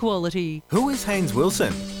prefer quality. Who is Haynes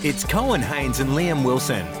Wilson? It's Cohen Haynes and Liam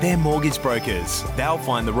Wilson. They're mortgage brokers. They'll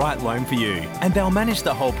find the right loan for you, and they'll manage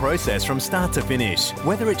the whole process from start to finish.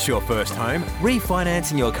 Whether it's your first home,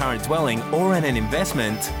 refinancing your current dwelling, or in an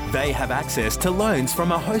investment, they have access to loans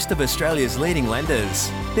from a host of Australia's leading lenders.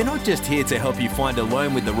 They're not just here to help you find a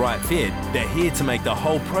loan with the right fit, they're here to make the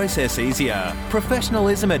whole process easier.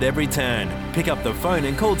 Professionalism at every turn. Pick up the phone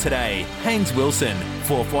and call today. Haynes Wilson,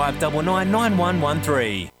 4599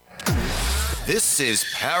 9113. This is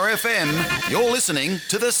Power FM. You're listening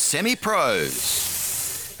to the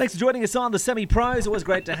Semi-Pros. Thanks for joining us on the Semi-Pros. Always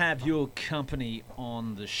great to have your company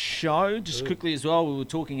on the show. Just quickly as well, we were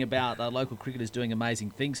talking about local cricketers doing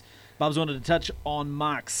amazing things. Bubs wanted to touch on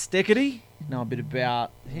Mark Steckety. Know a bit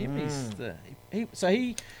about him.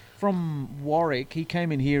 He from Warwick. He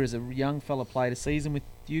came in here as a young fella, played a season with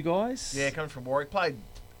you guys. Yeah, coming from Warwick. Played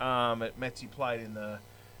at Mets. He played in the...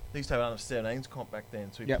 They used to have under-17s comp back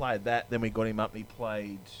then, so he played that. Then we got him up and he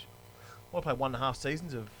played 1.5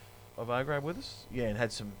 seasons of O-grade with us. Yeah, and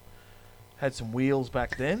had some wheels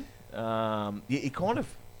back then. He kind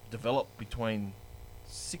of developed between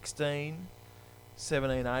 16,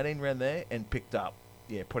 17, 18 around there and picked up,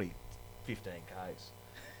 probably 15 Ks.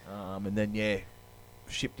 And then,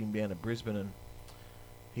 shipped him down to Brisbane and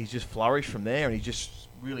he's just flourished from there and he's just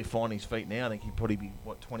really finding his feet now. I think he'd probably be,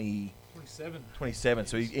 27.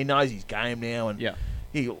 So he knows his game now. And I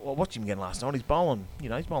watched him again last night. He's bowling,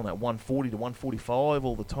 he's bowling that 140 to 145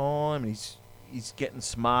 all the time. And he's getting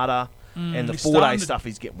smarter. And the 4-day stuff,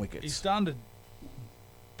 he's getting wickets. He's starting to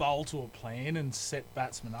bowl to a plan and set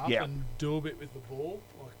batsmen up and do a bit with the ball.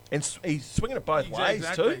 And he's swinging it both ways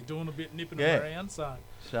too. Doing a bit, nipping it around. So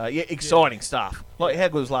exciting stuff. Like how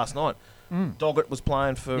good was last night? Doggett was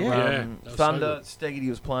playing for Thunder. So Steggity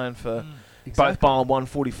was playing for both bowling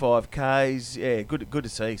 145 Ks. Yeah, good to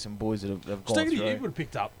see some boys that have gone through. Steggity would have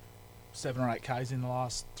picked up 7 or 8 Ks in the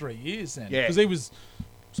last 3 years then. Yeah. Because he was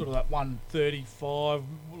sort of that 135,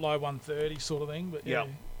 low 130 sort of thing. But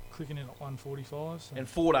clicking in at 145. So. And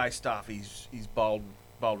 4-day stuff, he's bowled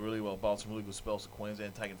really well. Bowled some really good spells for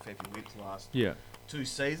Queensland, taking 50 wickets last 2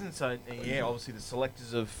 seasons. So obviously the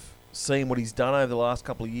selectors have seen what he's done over the last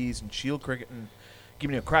couple of years in Shield cricket, and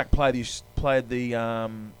giving him a crack. Played the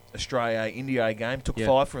Australia-India game. Took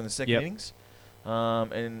 5 for in the second innings.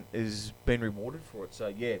 And has been rewarded for it. So,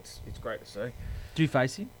 yeah, it's great to see. Do you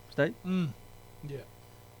face him, Steve? Yeah.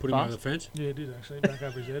 Put him over the fence? Yeah, I did actually. Back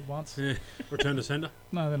over his head once. Yeah. Return to sender?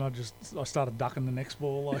 No, then I started ducking the next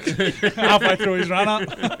ball like halfway through his run-up.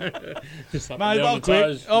 Just up Mate, and down not the quick.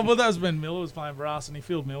 toes. Oh, well, that was when Miller was playing for us, and he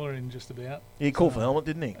fielded Miller in just about. He called for helmet,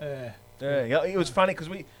 didn't he? Yeah. Yeah, it was funny because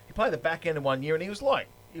he played the back end of 1 year, and he was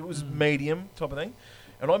medium type of thing.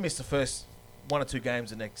 And I missed the first 1 or 2 games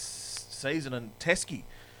the next season, and Teskey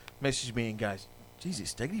messaged me and goes, "Geez,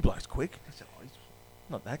 this Steggedy bloke's quick." I said, "Oh, he's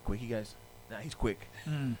not that quick." He goes, "No, he's quick."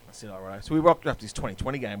 I said, "All right." So we rocked up this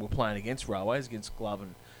 2020 game. We're playing against Railways, against Glove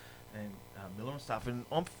and Miller and stuff. And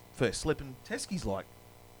I'm first slip, and Teskey's like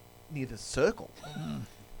near the circle.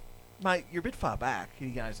 Mate, you're a bit far back.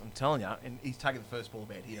 And he goes, "I'm telling you." And he's taking the first ball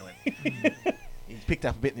about here. And he's picked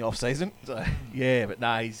up a bit in the off season. So yeah, but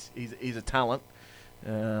no, he's a talent.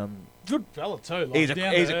 Good fella too. Like He's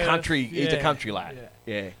a country lad.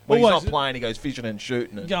 Yeah. When he's not playing, he goes fishing and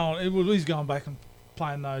shooting. He's going back and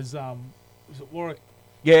playing those. Is it Warwick?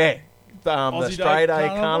 Yeah, the Australia Day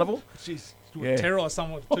Carnival. Jeez, Yeah. terrorise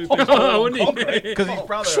someone with 2 pieces on concrete. Because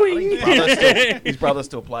his brother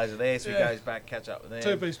still plays it there, so he goes back, catch up with them.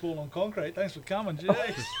 2-piece ball on concrete. Thanks for coming,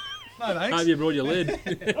 jeez. No thanks. Hope you brought your lid.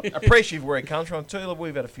 Appreciate where he comes from too.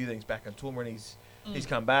 We've had a few things back on tour, and he's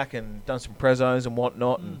come back and done some prezos and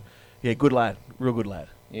whatnot. And yeah, good lad, real good lad.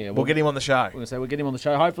 Yeah, we'll get him on the show. We're going to say we'll get him on the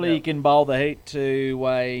show. Hopefully he can bowl the Heat to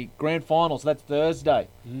a grand final. So that's Thursday.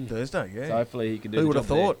 Thursday, yeah. So hopefully he can do Who the would have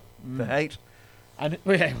job thought? there. The Heat. And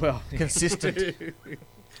yeah, well, consistent.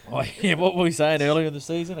 What were we saying earlier in the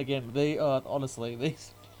season? Again, honestly, they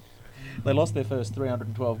lost their first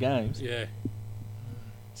 312 games. Yeah.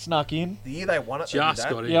 Snuck in. The year they won it, just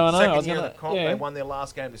got in. Yeah, I know. Second year of the comp, they won their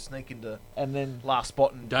last game to sneak into and then last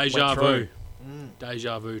spot and Deja went vu. through.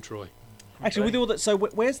 Deja vu, Troy. Actually, with all that, so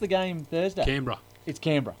where's the game Thursday? Canberra. It's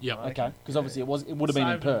Canberra. Yep. Okay. Because obviously it would have been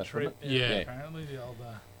in Perth. Wasn't it? Yeah. Apparently the old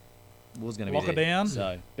was going to lock be it there. down.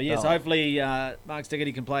 So, but yes, hopefully Mark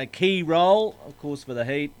Steggedy can play a key role, of course, for the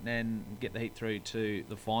Heat and get the Heat through to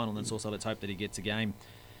the final. And also, let's hope that he gets a game.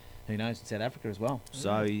 Who knows, in South Africa as well.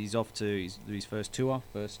 So he's off to his first tour,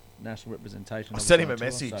 first national representation. I sent him a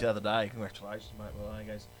message the other day. Congratulations, mate. Well, he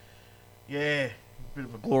goes, "Yeah, a bit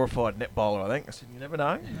of a glorified net bowler, I think." I said, "You never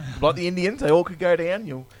know. Like the Indians, they all could go down.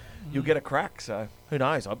 You'll get a crack. So who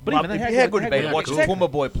knows? How good it'd be to watch a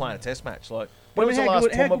Toowoomba boy playing a Test match. Like, when was the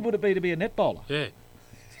last how good would it be to be a net bowler? Yeah,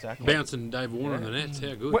 exactly. Bouncing Dave Warner in the nets.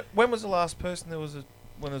 How good? When was the last person when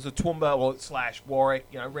there was a Toowoomba / Warwick,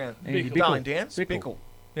 around Darling Downs? Bickle.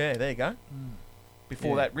 Yeah, there you go.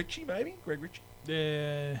 Before that, Ritchie maybe? Greg Ritchie?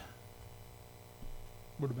 Yeah.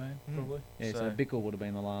 Would have been, probably. Yeah, so Bickle would have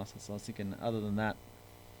been the last. So I was thinking, other than that,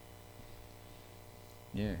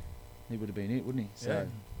 yeah, he would have been it, wouldn't he? So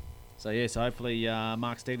hopefully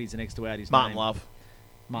Mark Steggedy's the next to add his Martin name. Love.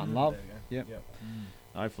 Martin Love. Yep.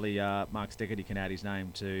 Hopefully Mark Steggedy can add his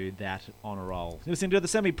name to that honour roll. Listen to the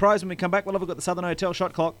semi-pros. When we come back, we'll have a look at the Southern Hotel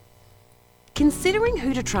shot clock. Considering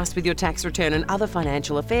who to trust with your tax return and other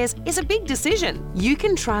financial affairs is a big decision. You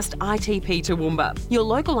can trust ITP Toowoomba. Your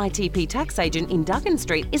local ITP tax agent in Duggan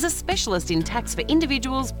Street is a specialist in tax for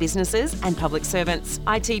individuals, businesses and public servants.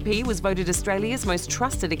 ITP was voted Australia's most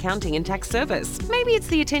trusted accounting and tax service. Maybe it's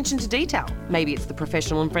the attention to detail. Maybe it's the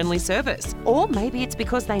professional and friendly service. Or maybe it's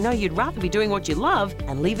because they know you'd rather be doing what you love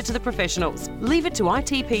and leave it to the professionals. Leave it to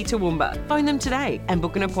ITP Toowoomba. Phone them today and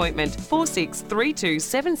book an appointment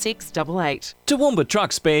 46327688. Toowoomba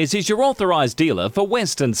Truck Spares is your authorised dealer for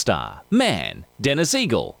Western Star, MAN, Dennis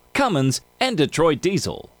Eagle, Cummins and Detroit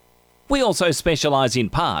Diesel. We also specialise in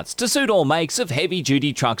parts to suit all makes of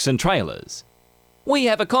heavy-duty trucks and trailers. We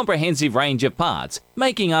have a comprehensive range of parts,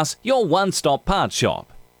 making us your one-stop parts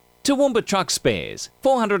shop. Toowoomba Truck Spares,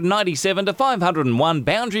 497 to 501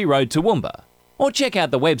 Boundary Road, Toowoomba. Or check out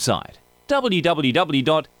the website,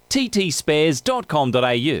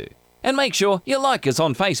 www.ttspares.com.au. And make sure you like us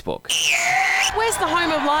on Facebook. Where's the home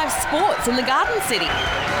of live sports in the Garden City?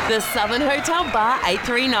 The Southern Hotel Bar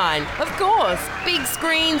 839. Of course. Big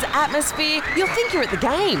screens, atmosphere. You'll think you're at the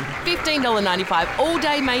game. $15.95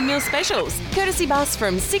 all-day main meal specials. Courtesy bus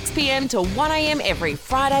from 6 p.m. to 1 a.m. every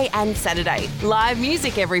Friday and Saturday. Live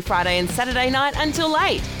music every Friday and Saturday night until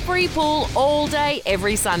late. Free pool all day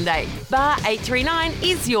every Sunday. Bar 839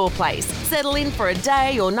 is your place. Settle in for a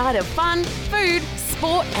day or night of fun, food,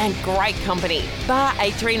 sport and great company. Bar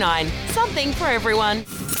 839. Something for everyone.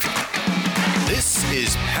 This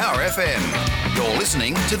is Power FM. You're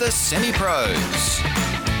listening to the Semi-Pros.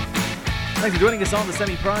 Thanks for joining us on the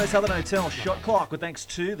Semi-Pro Southern Hotel Shot Clock. With thanks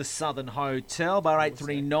to the Southern Hotel, Bar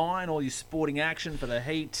 839, all your sporting action for the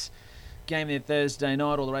Heat. Game there Thursday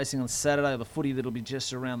night, all the racing on Saturday, the footy that'll be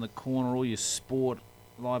just around the corner, all your sport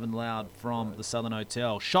live and loud from the Southern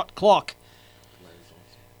Hotel. Shot Clock.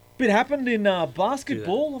 Bit happened in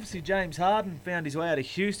basketball. Obviously, James Harden found his way out of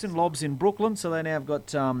Houston. Lob's in Brooklyn, so they now have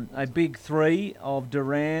got a big three of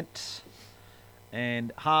Durant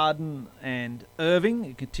and Harden and Irving.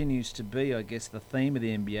 It continues to be, I guess, the theme of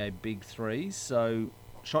the NBA Big Threes. So,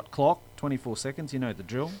 shot clock, 24 seconds. You know the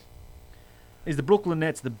drill. Is the Brooklyn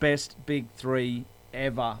Nets the best Big Three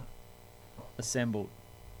ever assembled?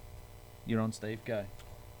 You're on, Steve. Go.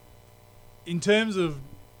 In terms of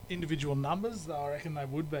individual numbers, I reckon they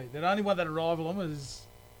would be. The only one that rival them is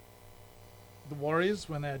the Warriors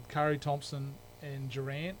when they had Curry, Thompson, and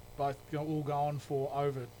Durant, both all going for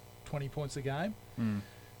over 20 points a game.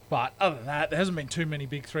 But other than that, there hasn't been too many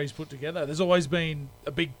big threes put together. There's always been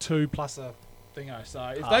a big two plus a thingo.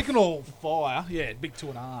 So if they can all fire, big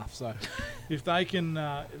 2.5. So if they can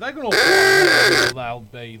all fire, they'll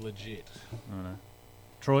be legit. I know.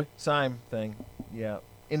 Troy? Same thing. Yeah.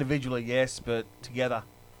 Individually, yes, but together,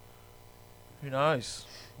 who knows?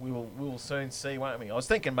 We will soon see, won't we? I was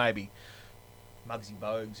thinking maybe Muggsy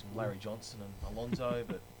Bogues and Larry Johnson and Alonzo,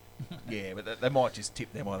 but yeah, but they might just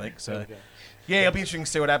tip them, I think. So, yeah, it'll be interesting to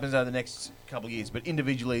see what happens over the next couple of years. But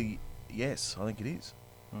individually, yes, I think it is.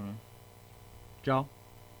 Joel?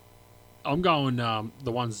 I'm going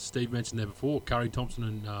the ones Steve mentioned there before, Curry, Thompson,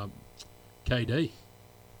 and KD.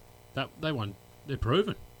 They won. They're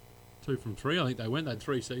proven. 2 from 3, I think they went. They had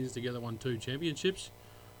 3 seasons together, won 2 championships.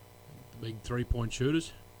 The big 3-point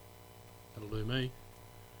shooters. That'll do me.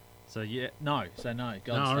 So no.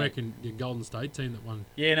 Golden I State. reckon the Golden State team that won.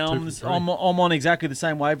 Yeah, no, 2 I'm from 3. on exactly the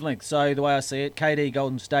same wavelength. So the way I see it, KD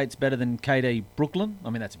Golden State's better than KD Brooklyn. I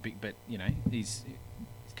mean, that's a big bet. You know, he's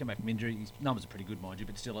come back from injury. His numbers are pretty good, mind you,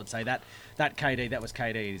 but still, I'd say that KD, that was KD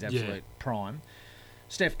at his absolute prime.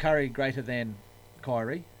 Steph Curry greater than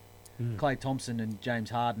Kyrie. Klay Thompson and James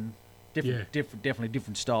Harden, definitely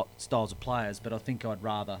different styles of players. But I think I'd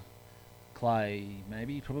rather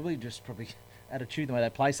Klay, probably attitude, the way they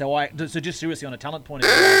play. So just seriously on a talent point of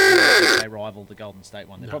view, they rival the Golden State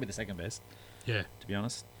one. They're probably the second best. Yeah, to be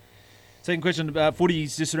honest. Second question about footy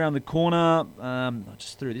is just around the corner. I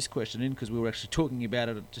just threw this question in because we were actually talking about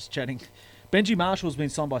it, just chatting. Benji Marshall's been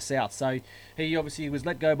signed by South, so he obviously was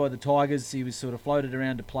let go by the Tigers. He was sort of floated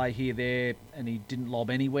around to play here, there, and he didn't lob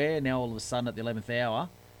anywhere. Now all of a sudden at the 11th hour,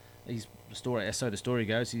 the story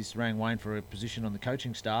goes, he's rang Wayne for a position on the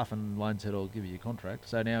coaching staff, and Wayne said, "I'll give you your contract."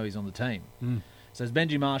 So now he's on the team. So is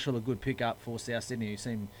Benji Marshall a good pickup for South Sydney, who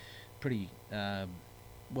seem pretty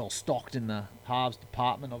well stocked in the halves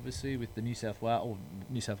department, obviously with the New South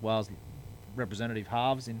Wales representative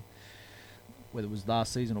halves in whether it was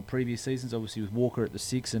last season or previous seasons, obviously with Walker at the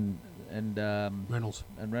 6 and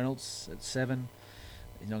Reynolds at 7.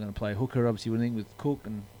 He's not going to play hooker, obviously, with Cook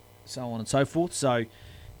and so on and so forth. So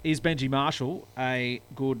is Benji Marshall a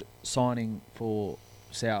good signing for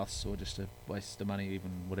Souths, or just a waste of money,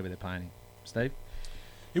 even whatever they're paying him? Steve?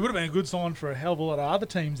 He would have been a good sign for a hell of a lot of other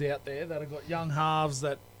teams out there that have got young halves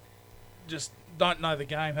that just don't know the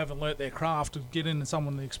game, haven't learnt their craft, to get into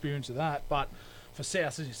someone the experience of that. But for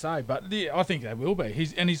South, as you say, I think they will be.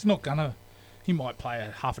 He's not gonna. He might play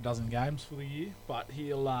half a dozen games for the year, but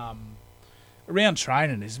he'll around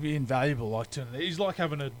training is invaluable. He's like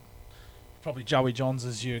having probably Joey Johns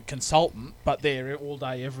as your consultant, but they're all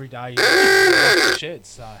day, every day in the shed.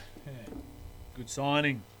 So yeah, good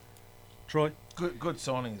signing. Troy? Good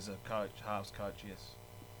signing as a coach, halves coach, yes.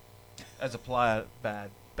 As a player, bad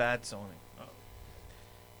signing.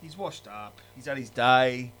 He's washed up. He's had his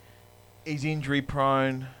day. He's injury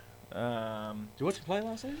prone. Did you watch him play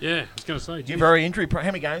last season? Yeah, I was going to say. You're very injury prone.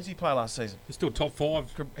 How many games did he play last season? He's still top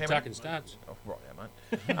 5 attacking stats. Oh, right,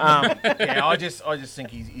 mate. Yeah, I just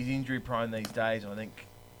think he's injury prone these days, and I think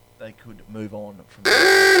they could move on from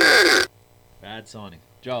that. Bad signing.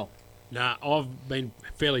 Joel? Nah, I've been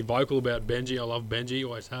fairly vocal about Benji. I love Benji,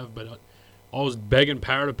 always have, but I was begging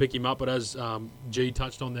Parra to pick him up, but as G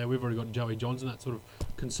touched on there, we've already got Joey Johnson, that sort of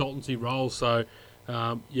consultancy role, so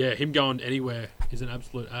him going anywhere is an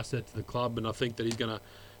absolute asset to the club, and I think that he's going to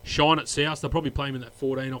shine at South. They'll probably play him in that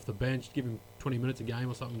 14 off the bench, give him 20 minutes a game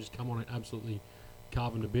or something, just come on and absolutely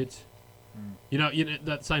carve him to bits. You know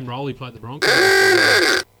that same role he played at the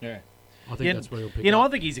Broncos. Yeah. I think that's where he'll pick up. I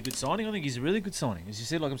think he's a good signing. I think he's a really good signing. As you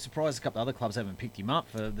said, I'm surprised a couple of other clubs haven't picked him up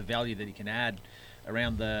for the value that he can add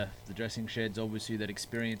around the dressing sheds, obviously, that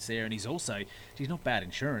experience there. And he's not bad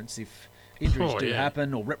insurance if injuries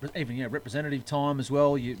happen, or even representative time as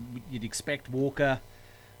well. You'd expect Walker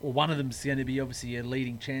or one of them's going to be obviously a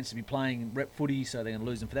leading chance to be playing rep footy, so they're going to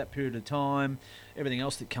lose him for that period of time. Everything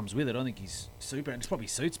else that comes with it, I think he's super, and it probably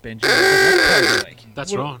suits Benji.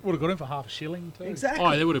 That's right. Would have got him for half a shilling too. Exactly.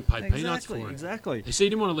 Oh, they would have paid peanuts for him. Exactly. You see, he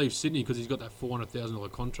didn't want to leave Sydney because he's got that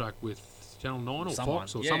 $400,000 contract with Channel 9 or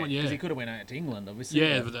Fox or someone. Yeah, because he could have went out to England, obviously.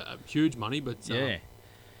 Yeah, with huge money, but yeah.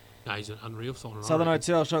 No, he's an unreal signer. Southern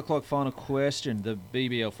Hotel shot clock. Final question. The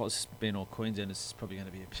BBL Ben or Queensland is probably going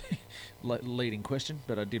to be a leading question,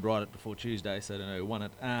 but I did write it before Tuesday, so I don't know who won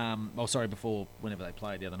it. Before whenever they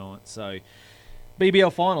played the other night. So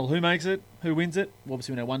BBL final. Who makes it? Who wins it? Well,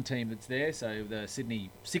 obviously, we know one team that's there. So the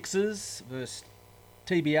Sydney Sixers versus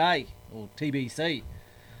TBA or TBC,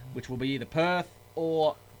 which will be either Perth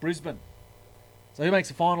or Brisbane. So who makes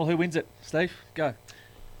the final? Who wins it? Steve, go.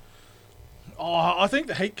 Oh, I think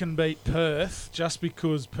the Heat can beat Perth just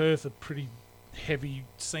because Perth are pretty heavy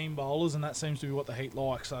seam bowlers, and that seems to be what the Heat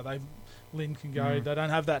like. So Lynn can go. They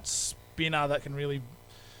don't have that spinner that can really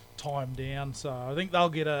tie them down. So I think they'll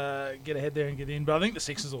get ahead there and get in. But I think the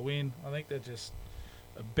Sixers will win. I think they're just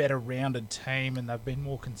a better rounded team, and they've been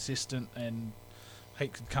more consistent. And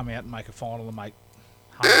Heat could come out and make a final and make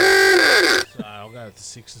 100. So I'll go with the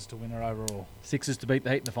Sixers to win it overall. Sixers to beat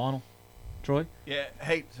the Heat in the final. Troy? Yeah,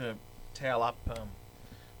 Heat to towel up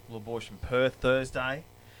little boys from Perth Thursday.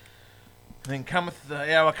 And then cometh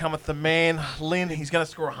the man, Lynn. He's going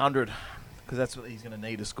to score 100 because that's what he's going to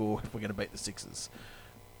need to score if we're going to beat the Sixers.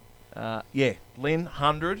 Lynn,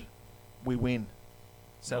 100, we win.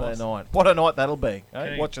 Saturday night. What a night that'll be.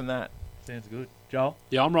 Okay. Watching that. Sounds good. Joel?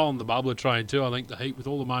 Yeah, I'm rolling the bubbler train too. I think the Heat, with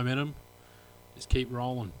all the momentum, just keep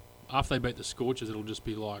rolling. After they beat the Scorchers, it'll just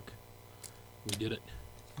be like, we did it.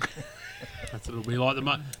 That's what it'll be like.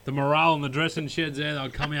 The morale in the dressing sheds there,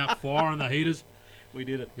 they'll come out firing the heaters. We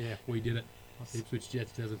did it. Yeah, we did it. Ipswich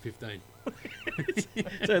Jets 2015.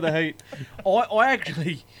 So the Heat. I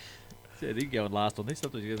actually... I did go on last on this.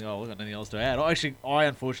 Sometimes you go, I've got nothing else to add. I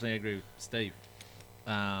unfortunately agree with Steve.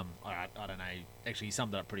 I don't know. Actually, he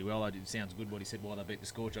summed it up pretty well. It sounds good what he said, why they beat the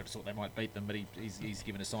Scorchers. I just thought they might beat them, but he's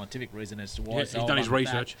given a scientific reason as to why. Yeah, he's done his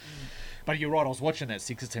research. But you're right, I was watching that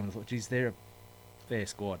Sixers team and I thought, geez, they're a fair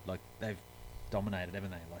squad. Like, they've dominated,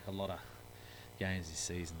 haven't they? Like, a lot of games this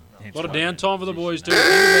season. A lot of downtime for the boys, too.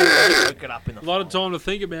 A lot of time to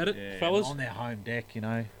think about it, fellas. On their home deck,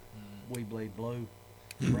 we bleed blue.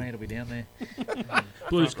 Brand will be down there.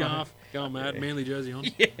 Blue scarf, going mad, Manly jersey on.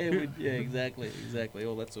 Yeah, exactly.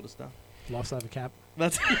 All that sort of stuff. Lifesaver cap.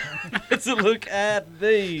 Let's a look at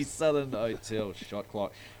the Southern Hotel shot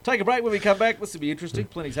clock. Take a break. When we come back, this will be interesting.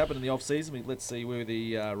 Plenty's happened in the off-season. Let's see where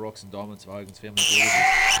the Rocks and Diamonds of Hogan's Family is.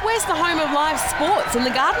 Where's the home of live sports in the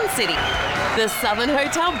Garden City? The Southern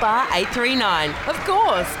Hotel Bar 839. Of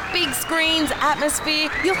course. Big screens, atmosphere.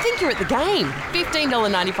 You'll think you're at the game.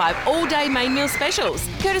 $15.95 all-day main meal specials.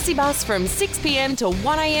 Courtesy bus from 6 p.m. to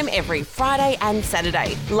 1 a.m. every Friday and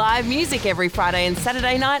Saturday. Live music every Friday and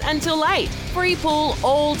Saturday night until late. Free pool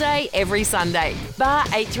all day every Sunday. Bar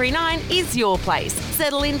 839 is your place.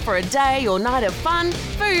 Settle in for a day or night of fun,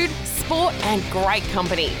 food, sport and great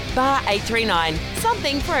company. Bar 839.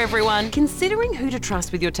 Something for everyone. Considering who to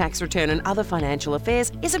trust with your tax return and other financial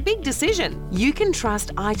affairs is a big decision. You can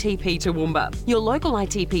trust ITP Toowoomba. Your local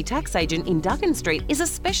ITP tax agent in Duggan Street is a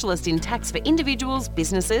specialist in tax for individuals,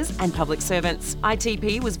 businesses and public servants.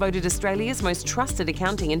 ITP was voted Australia's most trusted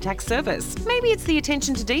accounting and tax service. Maybe it's the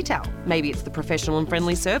attention to detail. Maybe it's the professional and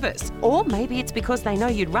friendly service. Or maybe it's because they know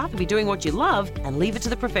you'd rather be doing what you love and leave it to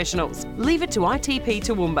the professionals. Leave it to ITP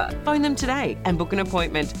Toowoomba. Phone them today and book an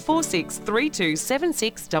appointment.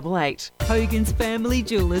 46327688. Hogan's Family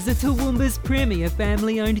Jewellers are Toowoomba's premier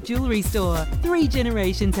family-owned jewellery store. 3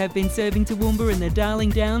 generations have been serving Toowoomba and the Darling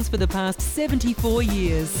Downs for the past 74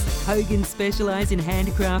 years. Hogan's specialise in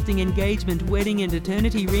handcrafting engagement, wedding and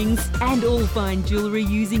eternity rings and all fine jewellery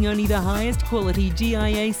using only the highest quality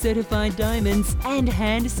GIA certified diamonds and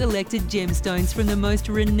hand-selected gemstones from the most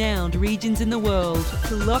renowned regions in the world.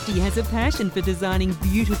 Lockie has a passion for designing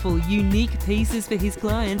beautiful, unique pieces for his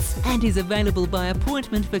clients and is available by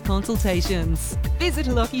appointment for consultations. Visit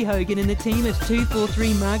Lockie Hogan and the team at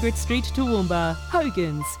 243 Margaret Street, Toowoomba.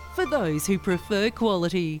 Hogan's, for those who prefer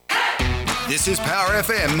quality. This is Power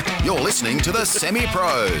FM. You're listening to the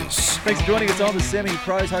Semi-Pros. Thanks for joining us on the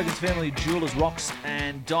Semi-Pros. Hogan's Family Jewellers, Rocks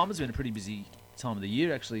and Diamonds. Been a pretty busy time of the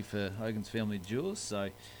year actually for Hogan's Family Jewellers. So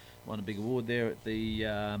won a big award there at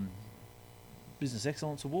the Business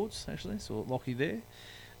Excellence Awards actually. So Lockie there.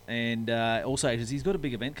 And also he's got a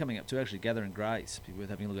big event coming up too actually, Gathering Grace. Be worth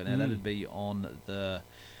having a look at now. That'd be on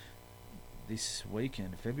this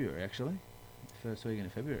weekend, February actually. first weekend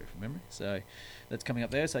of February, from memory. So that's coming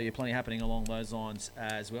up there. So you're plenty happening along those lines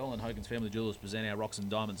as well. And Hogan's Family Jewelers present our Rocks and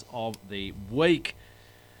Diamonds of the week.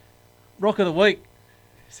 Rock of the week.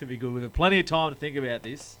 This will be good. We've had plenty of time to think about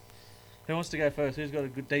this. Who wants to go first? Who's got a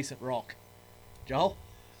good, decent rock? Joel?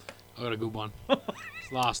 I got a good one.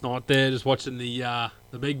 Last night there, just watching the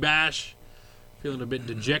Big Bash. Feeling a bit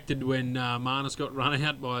dejected when Marnus got run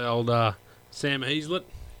out by old Sam Heaslett.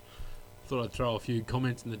 Thought I'd throw a few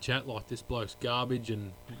comments in the chat like this bloke's garbage,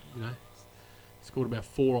 and scored about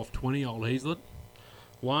 4 off 20, old Heaslett.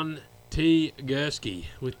 1 T. Gursky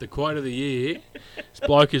with the quote of the year. This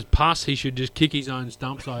bloke is pus, he should just kick his own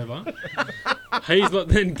stumps over. Heaslett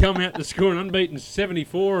then come out to score an unbeaten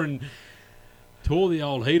 74 and tore the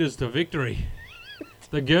old Heaters to victory.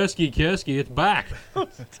 The Gursky, it's back.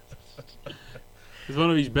 It's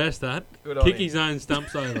one of his best, that. Kick his own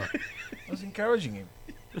stumps over. I was encouraging him.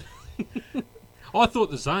 I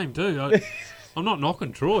thought the same too. I'm not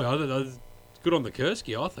knocking Troy. It's good on the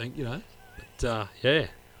Kursky, I think, But yeah,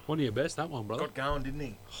 one of your best, that one, brother. Got going, didn't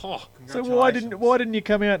he? Oh, so why didn't you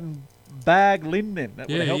come out and bag Lynn then? That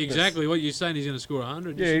yeah, exactly. What you're saying, he's going to score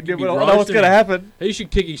 100. Yeah, well, I know what's going to happen. He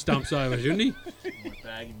should kick his stumps over, shouldn't he? Might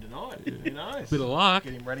bag him tonight. Who knows? Bit of luck.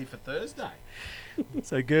 Get him ready for Thursday.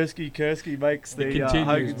 So Kursky makes the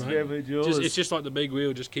Hogan's Family Jewelers. It's just like the big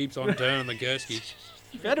wheel, just keeps on turning the Kursky.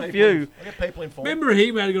 You've had a few. I get people informed. Remember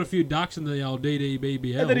he got a few ducks in the old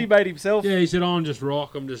DDBBL. And then he made himself. Yeah, he said, I'm just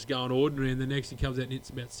rock, I'm just going ordinary, and the next he comes out and hits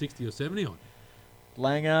about 60 or 70 on.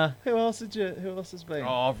 Langer. Who else has been?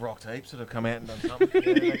 Oh, I've rocked heaps that have come out and done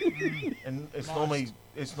something. And it's normally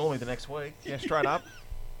the next week. Yeah, straight up.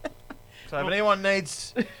 So if anyone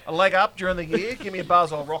needs a leg up during the year, give me a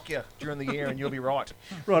buzz. I'll rock you during the year, and you'll be right.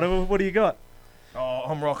 Right. What do you got? Oh,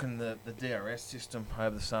 I'm rocking the DRS system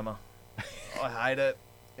over the summer. I hate it.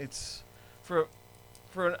 It's for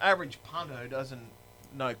an average punter who doesn't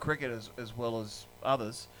know cricket as well as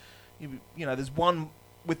others. There's one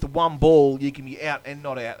with the one ball you can be out and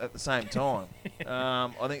not out at the same time.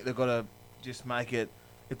 I think they've got to just make it.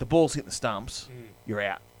 If the ball's hitting the stumps, you're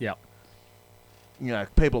out. Yep.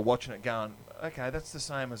 People are watching it going, okay, that's the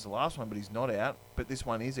same as the last one, but he's not out. But this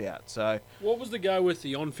one is out. So what was the go with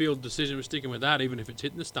the on-field decision? We're sticking with that, even if it's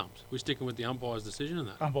hitting the stumps. We're sticking with the umpire's decision on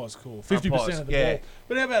that. Umpire's cool. 50% of the ball.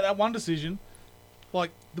 But how about that one decision?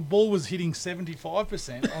 Like the ball was hitting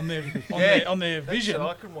 75% on their vision,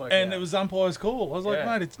 and it was umpire's call. I was like,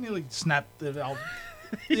 mate, it's nearly snapped.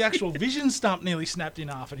 The actual vision stump nearly snapped in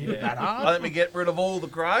half and hit it that hard. Let me get rid of all the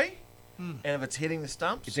grey, and if it's hitting the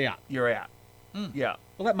stumps, it's out. You're out. Yeah.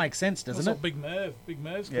 Well, that makes sense, doesn't it? Big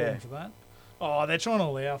Merv's calling for that. Oh, they're trying to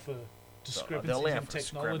allow for discrepancies in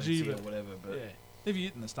technology, or whatever. But if you're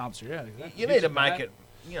hitting the stumps, you're out. Exactly. You need to make it,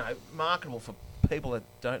 marketable for people that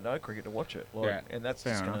don't know cricket to watch it. And that's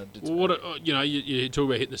just going to. Well, you talk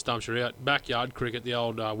about hitting the stumps, you're out. Backyard cricket, the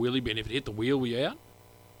old wheelie bin. If it hit the wheel, were you out?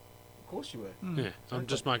 Of course you were. Yeah, I'm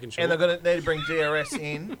just making sure. And they're going to need to bring DRS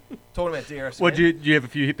in. Talking about DRS. What do you have a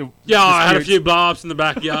few hit the? Yeah, I had a few blow-ups in the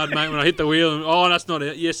backyard, mate. When I hit the wheel, that's not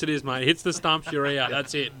it. Yes, it is, mate. It hits the stumps, you're out.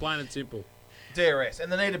 That's it, plain and simple. DRS,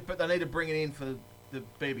 and they need to bring it in for the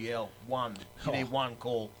BBL one. You need one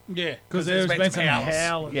call. Yeah, because there's been some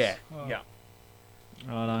howlers. Yeah, I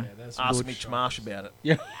know. Ask Mitch Marsh about it.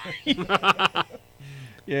 Yeah.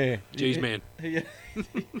 Yeah. Jeez, man.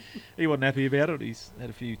 He wasn't happy about it. He's had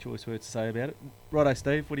a few choice words to say about it. Righto,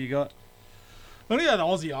 Steve, what do you got? Well, the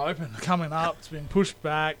Aussie Open coming up. It's been pushed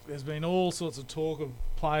back. There's been all sorts of talk of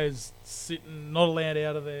players sitting, not allowed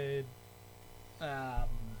out of their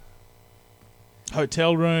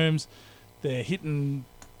hotel rooms. They're hitting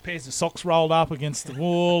pairs of socks rolled up against the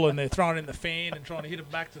wall, and they're throwing in the fan and trying to hit them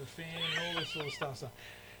back to the fan and all this sort of stuff. So,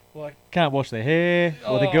 can't wash their hair,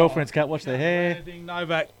 or their girlfriends can't wash their hair. Anything.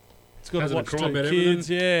 Novak, it's got to watch 2 kids.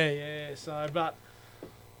 Yeah. So, but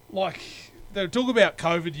they talk about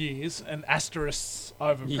COVID years and asterisks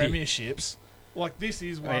over premierships. Like this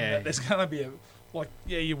is one that there's going to be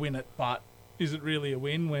you win it, but is it really a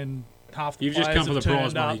win when half the You've players just come for the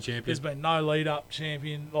prize up, money, champion. There's been no lead up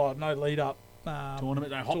champion, no lead up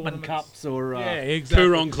tournament, no Hopman Cups or exactly.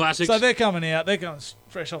 Coorong Classics. So they're coming out. They're going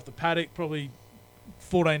fresh off the paddock, probably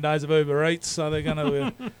 14 days of Uber Eats, so they're going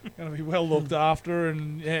to be well looked after.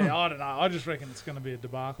 And I don't know. I just reckon it's going to be a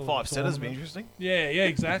debacle. 5 setters be interesting. Yeah,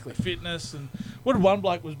 exactly. Fitness and what did one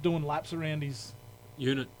bloke was doing laps around his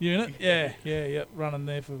unit. Yeah, running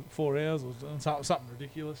there for 4 hours or something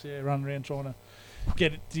ridiculous. Yeah, running around trying to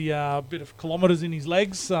get the bit of kilometres in his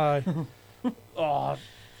legs. So,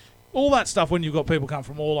 all that stuff when you've got people come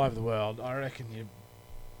from all over the world, I reckon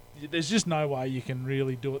there's just no way you can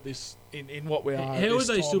really do it this in what we are. How would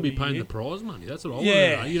they still be paying the prize money? That's what I want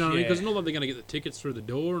to know. You know what I mean? Because it's not like they're going to get the tickets through the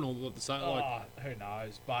door and all what the same. Who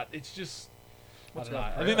knows? But it's just. I don't know.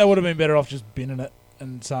 enough I think they would have been better off just binning it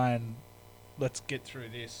and saying, "Let's get through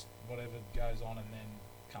this, whatever goes on, and then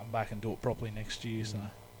come back and do it properly next year." So.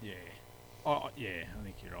 Yeah. Oh, yeah, I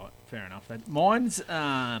think you're right. Fair enough. Mine's.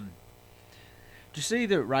 Did you see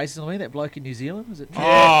the racism? That bloke in New Zealand? Was it?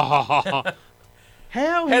 Yeah.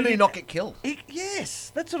 How did he not get killed?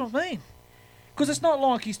 Yes, that's what I mean. Because it's not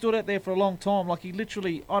like he stood out there for a long time. Like he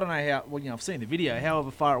literally, I don't know how. Well, I've seen the video. However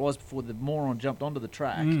far it was before the moron jumped onto the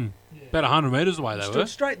track. About 100 metres away they Stood were.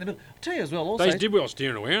 straight in the middle. I'll tell you as well. Also, They did well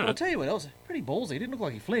steering around I'll it. tell you what else. Pretty ballsy. He didn't look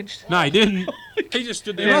like he flinched. No, he didn't. He just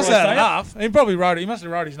stood there. He must like have had that. enough. He probably wrote. He must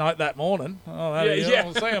have wrote his note that morning. Oh, Yeah.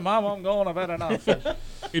 I'll see you, Mum. I'm gone. I've had enough.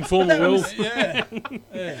 Informal will. Yeah.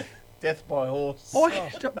 Death by horse. I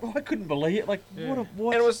couldn't believe it. Like, what?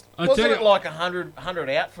 And it was, I wasn't tell it you- like 100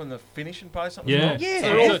 out from the finishing post? Something Yeah. like that? Yeah. So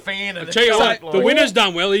they're all I fanning. tell you what, the winner's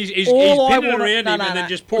done well. He's pinned it around him and then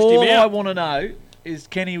just pushed all him I out. want to know is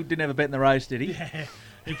Kenny didn't have a bet in the race, did he? Yeah.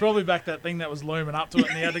 He probably backed that thing that was looming up to it,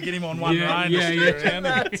 and he had to get him on one Yeah, rein. yeah, to yeah. steer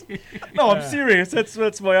around him. No, I'm serious.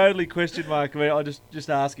 That's my only question mark. I mean, I just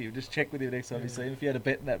ask you, just check with you next time you see him if you had a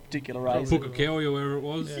bet in that particular race. Book of Cowie or wherever it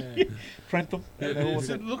was. Trentham.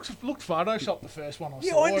 It looked photoshopped the first one I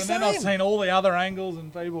Yeah, saw, I and then I've same. seen all the other angles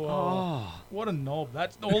and people. Oh. What a knob!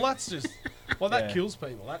 That's just that kills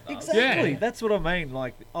people. That does. Exactly. Yeah. That's what I mean.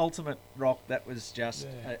 Like ultimate rock. That was just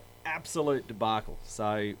Yeah. an absolute debacle.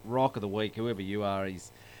 So rock of the week, whoever you are,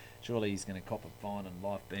 surely he's going to cop a fine and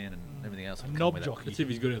life ban and everything else. A will come knob with it. jockey. Let's see if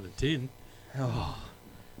he's good out of the tin. Oh,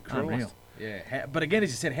 unreal. Yeah. But again,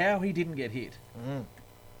 as you said, how he didn't get hit,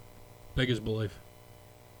 Beggars belief.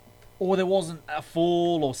 or there wasn't a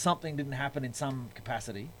fall, or something didn't happen in some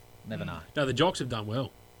capacity. Never know. No, the jocks have done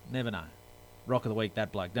well. Never know. Rock of the week,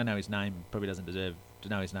 that bloke. Don't know his name. Probably doesn't deserve to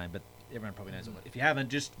know his name, but everyone probably knows him. If you haven't,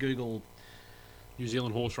 just Google New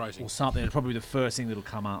Zealand horse racing. or something. It'll probably be the first thing that'll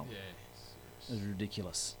come up. It's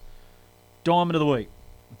ridiculous. Diamond of the week.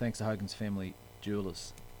 Thanks to Hogan's Family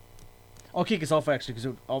Jewelers. I'll kick us off actually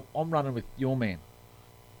because I'm running with your man,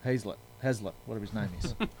 Hazlitt, whatever his name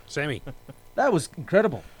is. Sammy. That was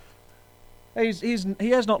incredible. He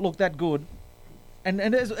has not looked that good, and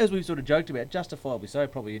as we sort of joked about, justifiably so,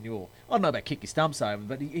 probably in your, I don't know about kick your stumps over,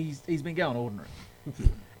 but he's been going ordinary,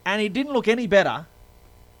 and he didn't look any better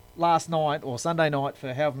last night or Sunday night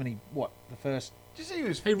for however many the first. Did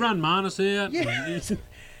you see He run Marnus out. Yeah.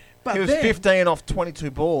 But he was 15 off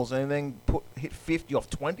 22 balls and then hit 50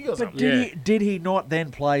 off 20 or something. But did he not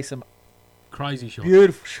then play some Crazy shots.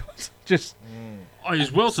 beautiful shots? Just Oh,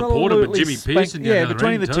 he's well supported with absolutely Jimmy Pearson. Yeah, down the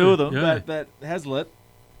between ring the too. two of them, Yeah. that Hazlitt,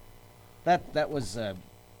 that was,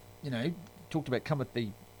 talked about cometh the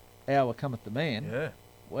hour, cometh the man. Yeah.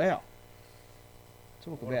 Wow.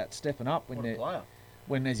 Talk about stepping up What a player.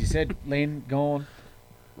 when, as you said, Len gone,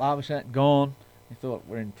 Labuschagne gone. You thought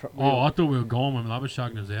we're in. Oh, I thought we were gone when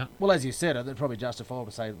Labuschagne was out. Well, as you said, they're probably justifiable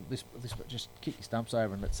to say this. Just kick your stumps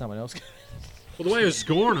over and let someone else go. Well, the way he was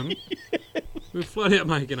scoring them, we were flat out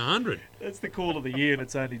making 100. That's the call of the year, and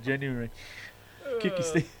it's only January. Kick your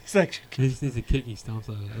stumps. He just needs to kick his stumps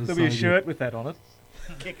over. There'll be a shirt with that on it.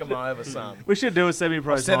 Kick him over, son. We should do a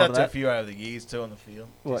semi-pro. I've said time that of to a few over the years too on the field.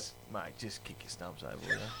 What? Just kick your stumps over,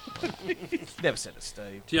 will you? Never said to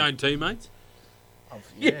Steve. To your own teammates?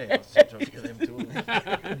 Yeah, I said to a few of them too.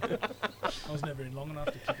 I was never in long enough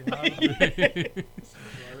to kick him over.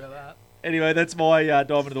 Sorry about that. Anyway, that's my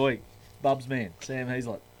diamond of the week. Bubs man, Sam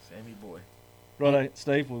Hazlitt. Sammy boy. Righto,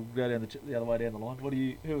 Steve. We'll go down the other way down the line.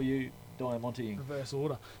 Who are you diamonting? Reverse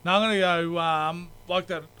order. No, I'm going to go like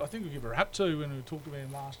that. I think we give a rap to when we talked about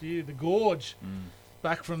him last year. The Gorge,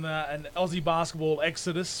 back from an Aussie basketball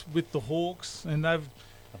exodus with the Hawks, and they've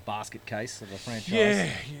A basket case of a franchise. yeah,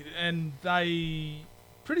 and they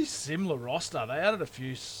pretty similar roster. They added a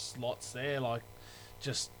few slots there, like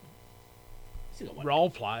just role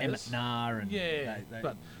players. Emmett Nar and yeah, they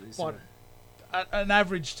but sort an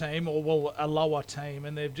average team or a lower team,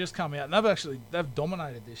 and they've just come out and they've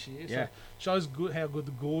dominated this year. Yeah. So shows how good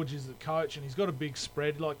the Gorge is at coach, and he's got a big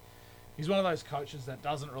spread. Like he's one of those coaches that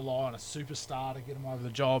doesn't rely on a superstar to get him over the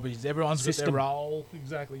job. Everyone's got their System. role.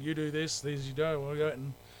 Exactly, you do this you do. We'll go out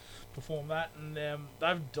and perform that, and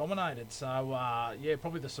they've dominated. So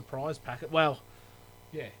probably the surprise packet. Well,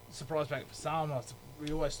 yeah, surprise packet for some.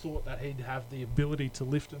 We always thought that he'd have the ability to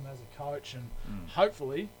lift him as a coach, and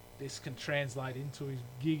hopefully this can translate into his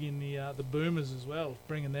gig in the Boomers as well,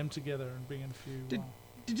 bringing them together and bringing a few.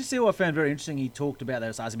 Did you see what I found very interesting? He talked about that. I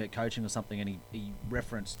was asking about coaching or something, and he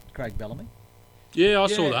referenced Craig Bellamy. Yeah, I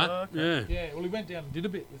saw Yeah. that. Oh, okay. Yeah. Yeah, well, he went down and did a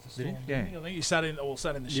bit with the Did he? Storm. Yeah. didn't he? I think he sat in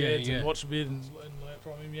the sheds yeah. and watched a bit and learnt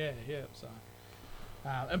from him. Yeah. So,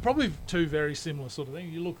 and probably two very similar sort of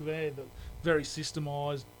things. You look there, very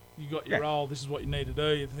systemised. You got your Yeah. role. This is what you need to do.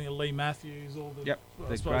 You think of Lee Matthews, all the Yep, I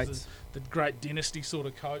the suppose greats. the great dynasty sort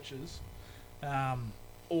of coaches,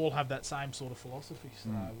 all have that same sort of philosophy. So.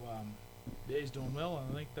 Yeah, he's doing well,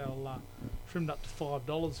 and I think they'll trimmed up to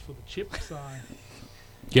 $5 for the chip. So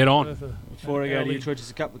Get on. Before I go to early- you, Troy,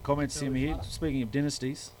 just a couple of comments to me here. flutter. Speaking of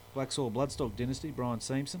dynasties, Blacksaw Bloodstock dynasty, Brian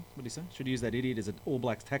Simpson. What do you say? Should use that idiot as an All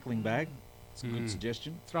Blacks tackling bag. It's a good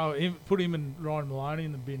suggestion. put him and Ryan Maloney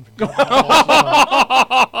in the bin for.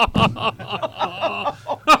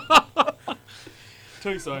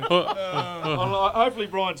 Too soon. Hopefully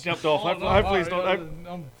Brian's jumped off. Hopefully he's not.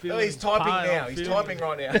 I'm feeling He's his typing pain. now. I'm He's feeling typing his-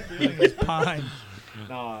 right now. Feeling his pain.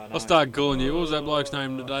 No. I'll start calling you. What was that bloke's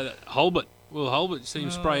name today? That Hulbert. Will Hulbert. See him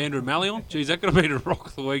spray Andrew Malley on? Geez, that could have been a rock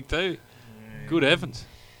of the week too. Good heavens.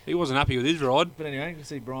 He wasn't happy with his ride. But anyway, you can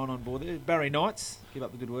see Brian on board there. Barry Knights, keep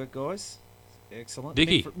up the good work, guys. Excellent.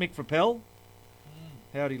 Dickie. Mick Frappel.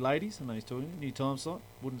 Howdy, ladies. I know he's talking. New time slot.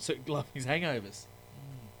 Wouldn't suit glove his hangovers.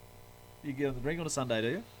 You get on the drink on a Sunday, do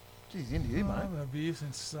you? Jeez, into you, Oh, mate. I've had beer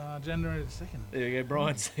since January the 2nd. There you go.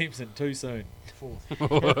 Brian Simpson, too soon. 4th.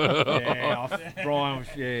 Yeah, Brian,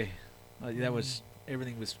 yeah. That was,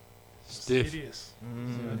 everything was Stiff. Hideous.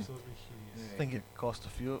 Mm. Absolutely hideous. I think it cost a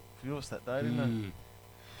few of us that day, didn't it?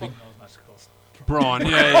 Probably not as much as it cost. Brian,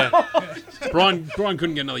 yeah. Brian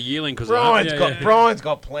couldn't get another yearling because Brian's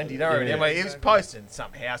got plenty, don't he? Yeah. I mean, he was posting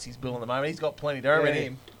some house he's building at the moment. He's got plenty, don't Yeah.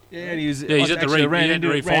 him? Yeah, and he was. Yeah, he's I at the actually ran he had into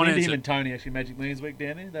to refinance him it. and Tony actually Magic Millions week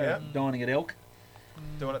down there. They Yeah. were dining at Elk.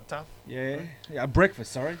 Doing it tough. Yeah,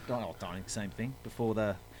 breakfast. Sorry, dining, same thing. Before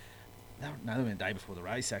the, they went a day before the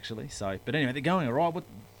race actually. So, but anyway, they're going all right with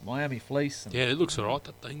Miami Fleece. And Yeah, it looks alright,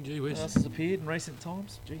 that thing. Gee what whiz. else has appeared in recent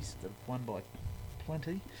times? Jeez, they've won by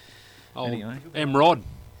plenty. Oh, Anyway. M-Rod.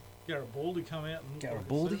 Garibaldi come out and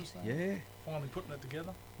Garibaldi, yeah. Finally putting it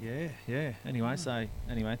together. Yeah. Anyway,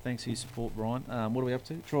 thanks for your support, Brian. What are we up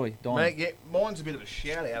to? Troy, Diamond. Mate, yeah, mine's a bit of a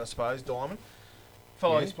shout out, I suppose, Diamond.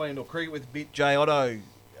 Fellow who's playing indoor cricket with Bit J Otto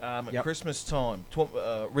at Yep. Christmas time.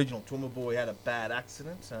 Regional Toowoomba boy had a bad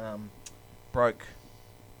accident.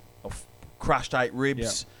 Crushed 8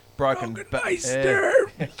 ribs. Broken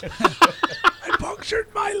I punctured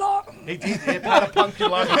my lung. He did. He had a punctured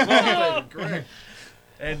lung as well. Correct.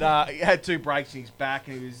 And he had 2 breaks in his back.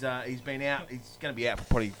 And he's been out. He's going to be out for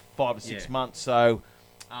probably 5 to 6 months. So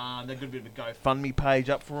they've got a bit of a GoFundMe page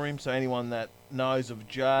up for him. So anyone that knows of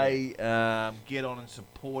Jay, get on and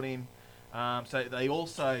support him. So they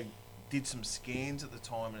also did some scans at the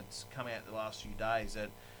time, and it's come out the last few days that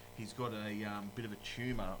he's got a bit of a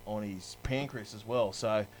tumour on his pancreas as well.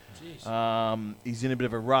 So he's in a bit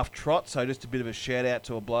of a rough trot. So just a bit of a shout out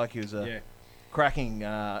to a bloke who's a cracking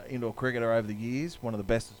indoor cricketer over the years, one of the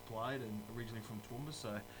best has played, and originally from Toowoomba. So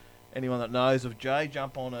anyone that knows of Jay,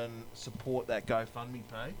 jump on and support that GoFundMe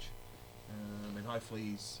page. And hopefully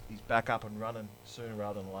he's back up and running sooner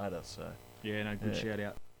rather than later. So Yeah, no, good shout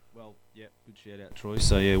out. Well, yeah, good shout out, Troy.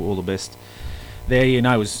 So yeah, all the best. There, it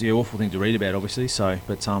was an awful thing to read about, obviously. So,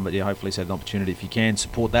 but yeah, hopefully it's had an opportunity. If you can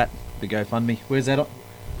support that, the GoFundMe. Where's that on?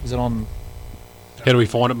 Is it on? How do we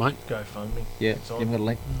find it, mate? GoFundMe. Yeah, It's you on. haven't got a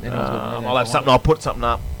link. I'll have something. I'll put something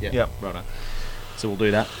up. Yeah, Yep. right. So we'll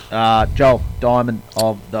do that. Joel, Diamond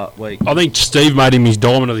of the Week. I think Steve made him his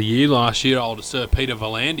Diamond of the Year last year, old Sir Peter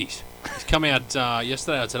Volandis. He's come out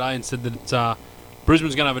yesterday or today and said that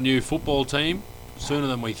Brisbane's going to have a new football team sooner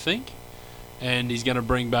than we think, and he's going to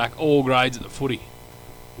bring back all grades at the footy.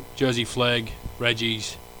 Jersey flag,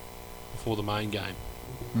 Reggie's, before the main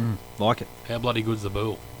game. Like it. How bloody good's the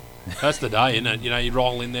bull? That's the day, isn't it? You know, you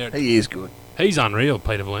roll in there. He is good. He's unreal,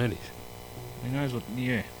 Peter Volandis. He knows what.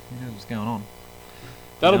 Yeah, he knows what's going on.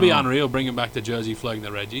 That'll be Yeah. unreal, bringing back the Jersey flag and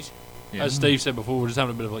the Reggie's. Yeah. As Steve said before, we we're just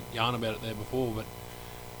having a bit of a yarn about it there before, but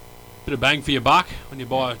bit of bang for your buck when you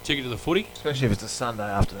buy a ticket to the footy. Especially if it's a Sunday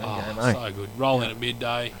afternoon game, eh? So good. Roll in at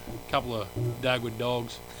midday, couple of Dagwood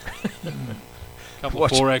dogs, couple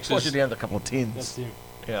Watch of 4Xs. it down to a couple of tins. That's it.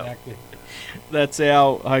 Yeah. Exactly. That's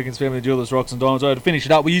our Hogan's Family Jewelers, Rocks and Diamonds. To finish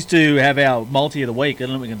it up, we used to have our multi of the week. I don't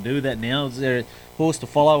know if we can do that now. Is there a horse to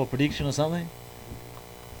follow, a prediction or something?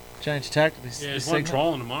 Change tack. This, Yeah, this there's one segment?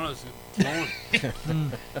 trialing tomorrow. It's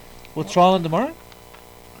flying. What's trialing tomorrow?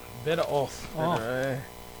 Better off. Oh.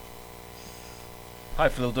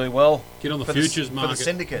 Hopefully they'll do well. Get on the for futures for market. the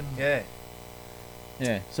syndicate. Yeah.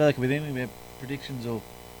 Yeah, so that could be them. We have predictions of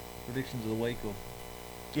the week or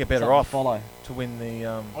Yeah, better something off to follow. to win the.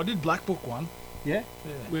 I did Black Book one. Yeah.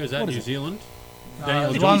 Where's that? What is New it? Zealand?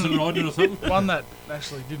 Daniel the Johnson riding or something? One that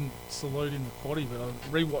actually didn't salute in the quaddie, but I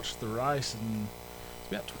rewatched the race and it's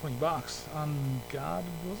about $20.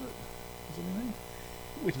 Unguarded, was it? Was it in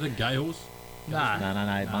there? Is it Gay Horse? No,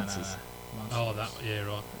 Munsters. Oh, that, yeah,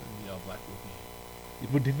 right. The old black book. You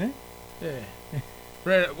put it in there?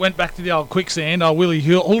 Yeah. Went back to the old quicksand. Willie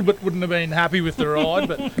Hulbert wouldn't have been happy with the ride,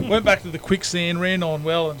 but went back to the quicksand, ran on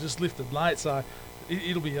well, and just lifted late. So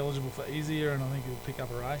it'll be eligible for easier, and I think he'll pick up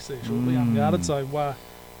a race there shortly, unguarded. So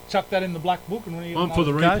chuck that in the black book. And when you get I'm for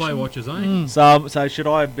the replay watchers, eh? So should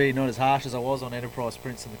I be not as harsh as I was on Enterprise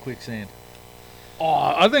Prince in the quicksand?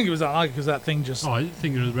 Oh, I think it was unlucky because that thing just. Oh, I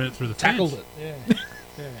think it ran it through the tackled fence. it.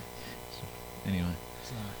 Yeah. Anyway.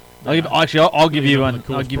 I'll give you one.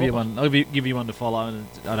 I'll Give you one to follow. And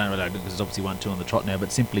I don't know because there's obviously 1-2 on the trot now.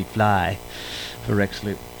 But Simply Fly for Rex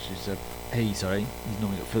Slip. He's normally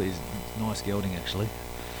got Phillies. Nice gelding actually.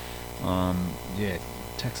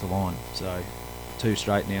 Tacks the line. So 2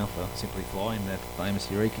 straight now for Simply Fly in the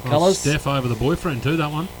famous Eureka colours. Steph over the boyfriend too.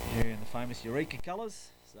 That one. Yeah, in the famous Eureka colours.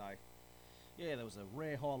 So yeah, there was a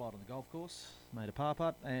rare highlight on the golf course. Made a par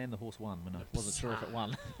putt, and the horse won. But I wasn't sure if it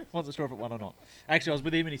won. or not. Actually, I was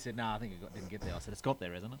with him, and he said, "No, I think it didn't get there." I said, "It's got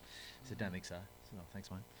there, isn't it?" He said, "Don't think so." I said, "Oh, thanks,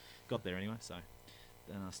 mate." Got there anyway. So,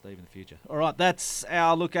 don't ask Steve in the future. All right, that's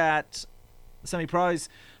our look at the semi-pros.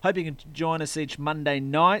 Hope you can join us each Monday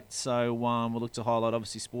night. So we'll look to highlight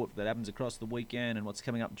obviously sport that happens across the weekend and what's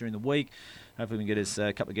coming up during the week. Hopefully we can get us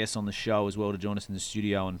a couple of guests on the show as well to join us in the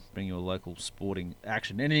studio and bring you a local sporting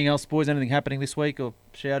action. Anything else, boys? Anything happening this week, or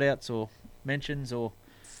shout-outs, or mentions, or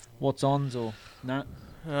what's-ons, or no?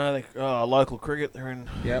 I think local cricket. They're in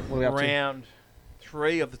what are we up to? round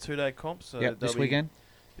 3 of the 2-day comp. So this weekend.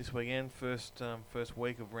 This weekend, first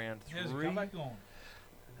week of round 3. How's it come back on?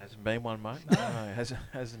 Hasn't been one, mate. No,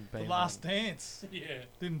 hasn't been. The last dance. Yeah.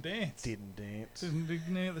 Didn't dance. Didn't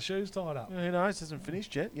get the shoes tied up. Who knows? Hasn't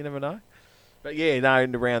finished yet. You never know. But yeah,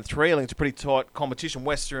 into round 3. I think it's a pretty tight competition.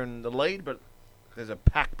 Western the lead, but there's a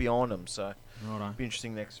pack behind them. So it'll be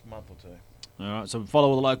interesting next month or 2. All right, so follow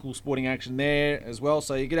all the local sporting action there as well.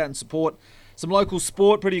 So you get out and support some local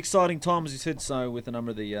sport. Pretty exciting time, as you said. So with a number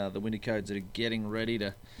of the winter codes that are getting ready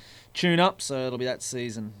to tune up, so it'll be that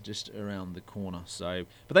season just around the corner. So,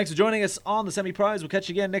 but thanks for joining us on the Semi Pros. We'll catch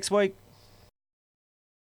you again next week.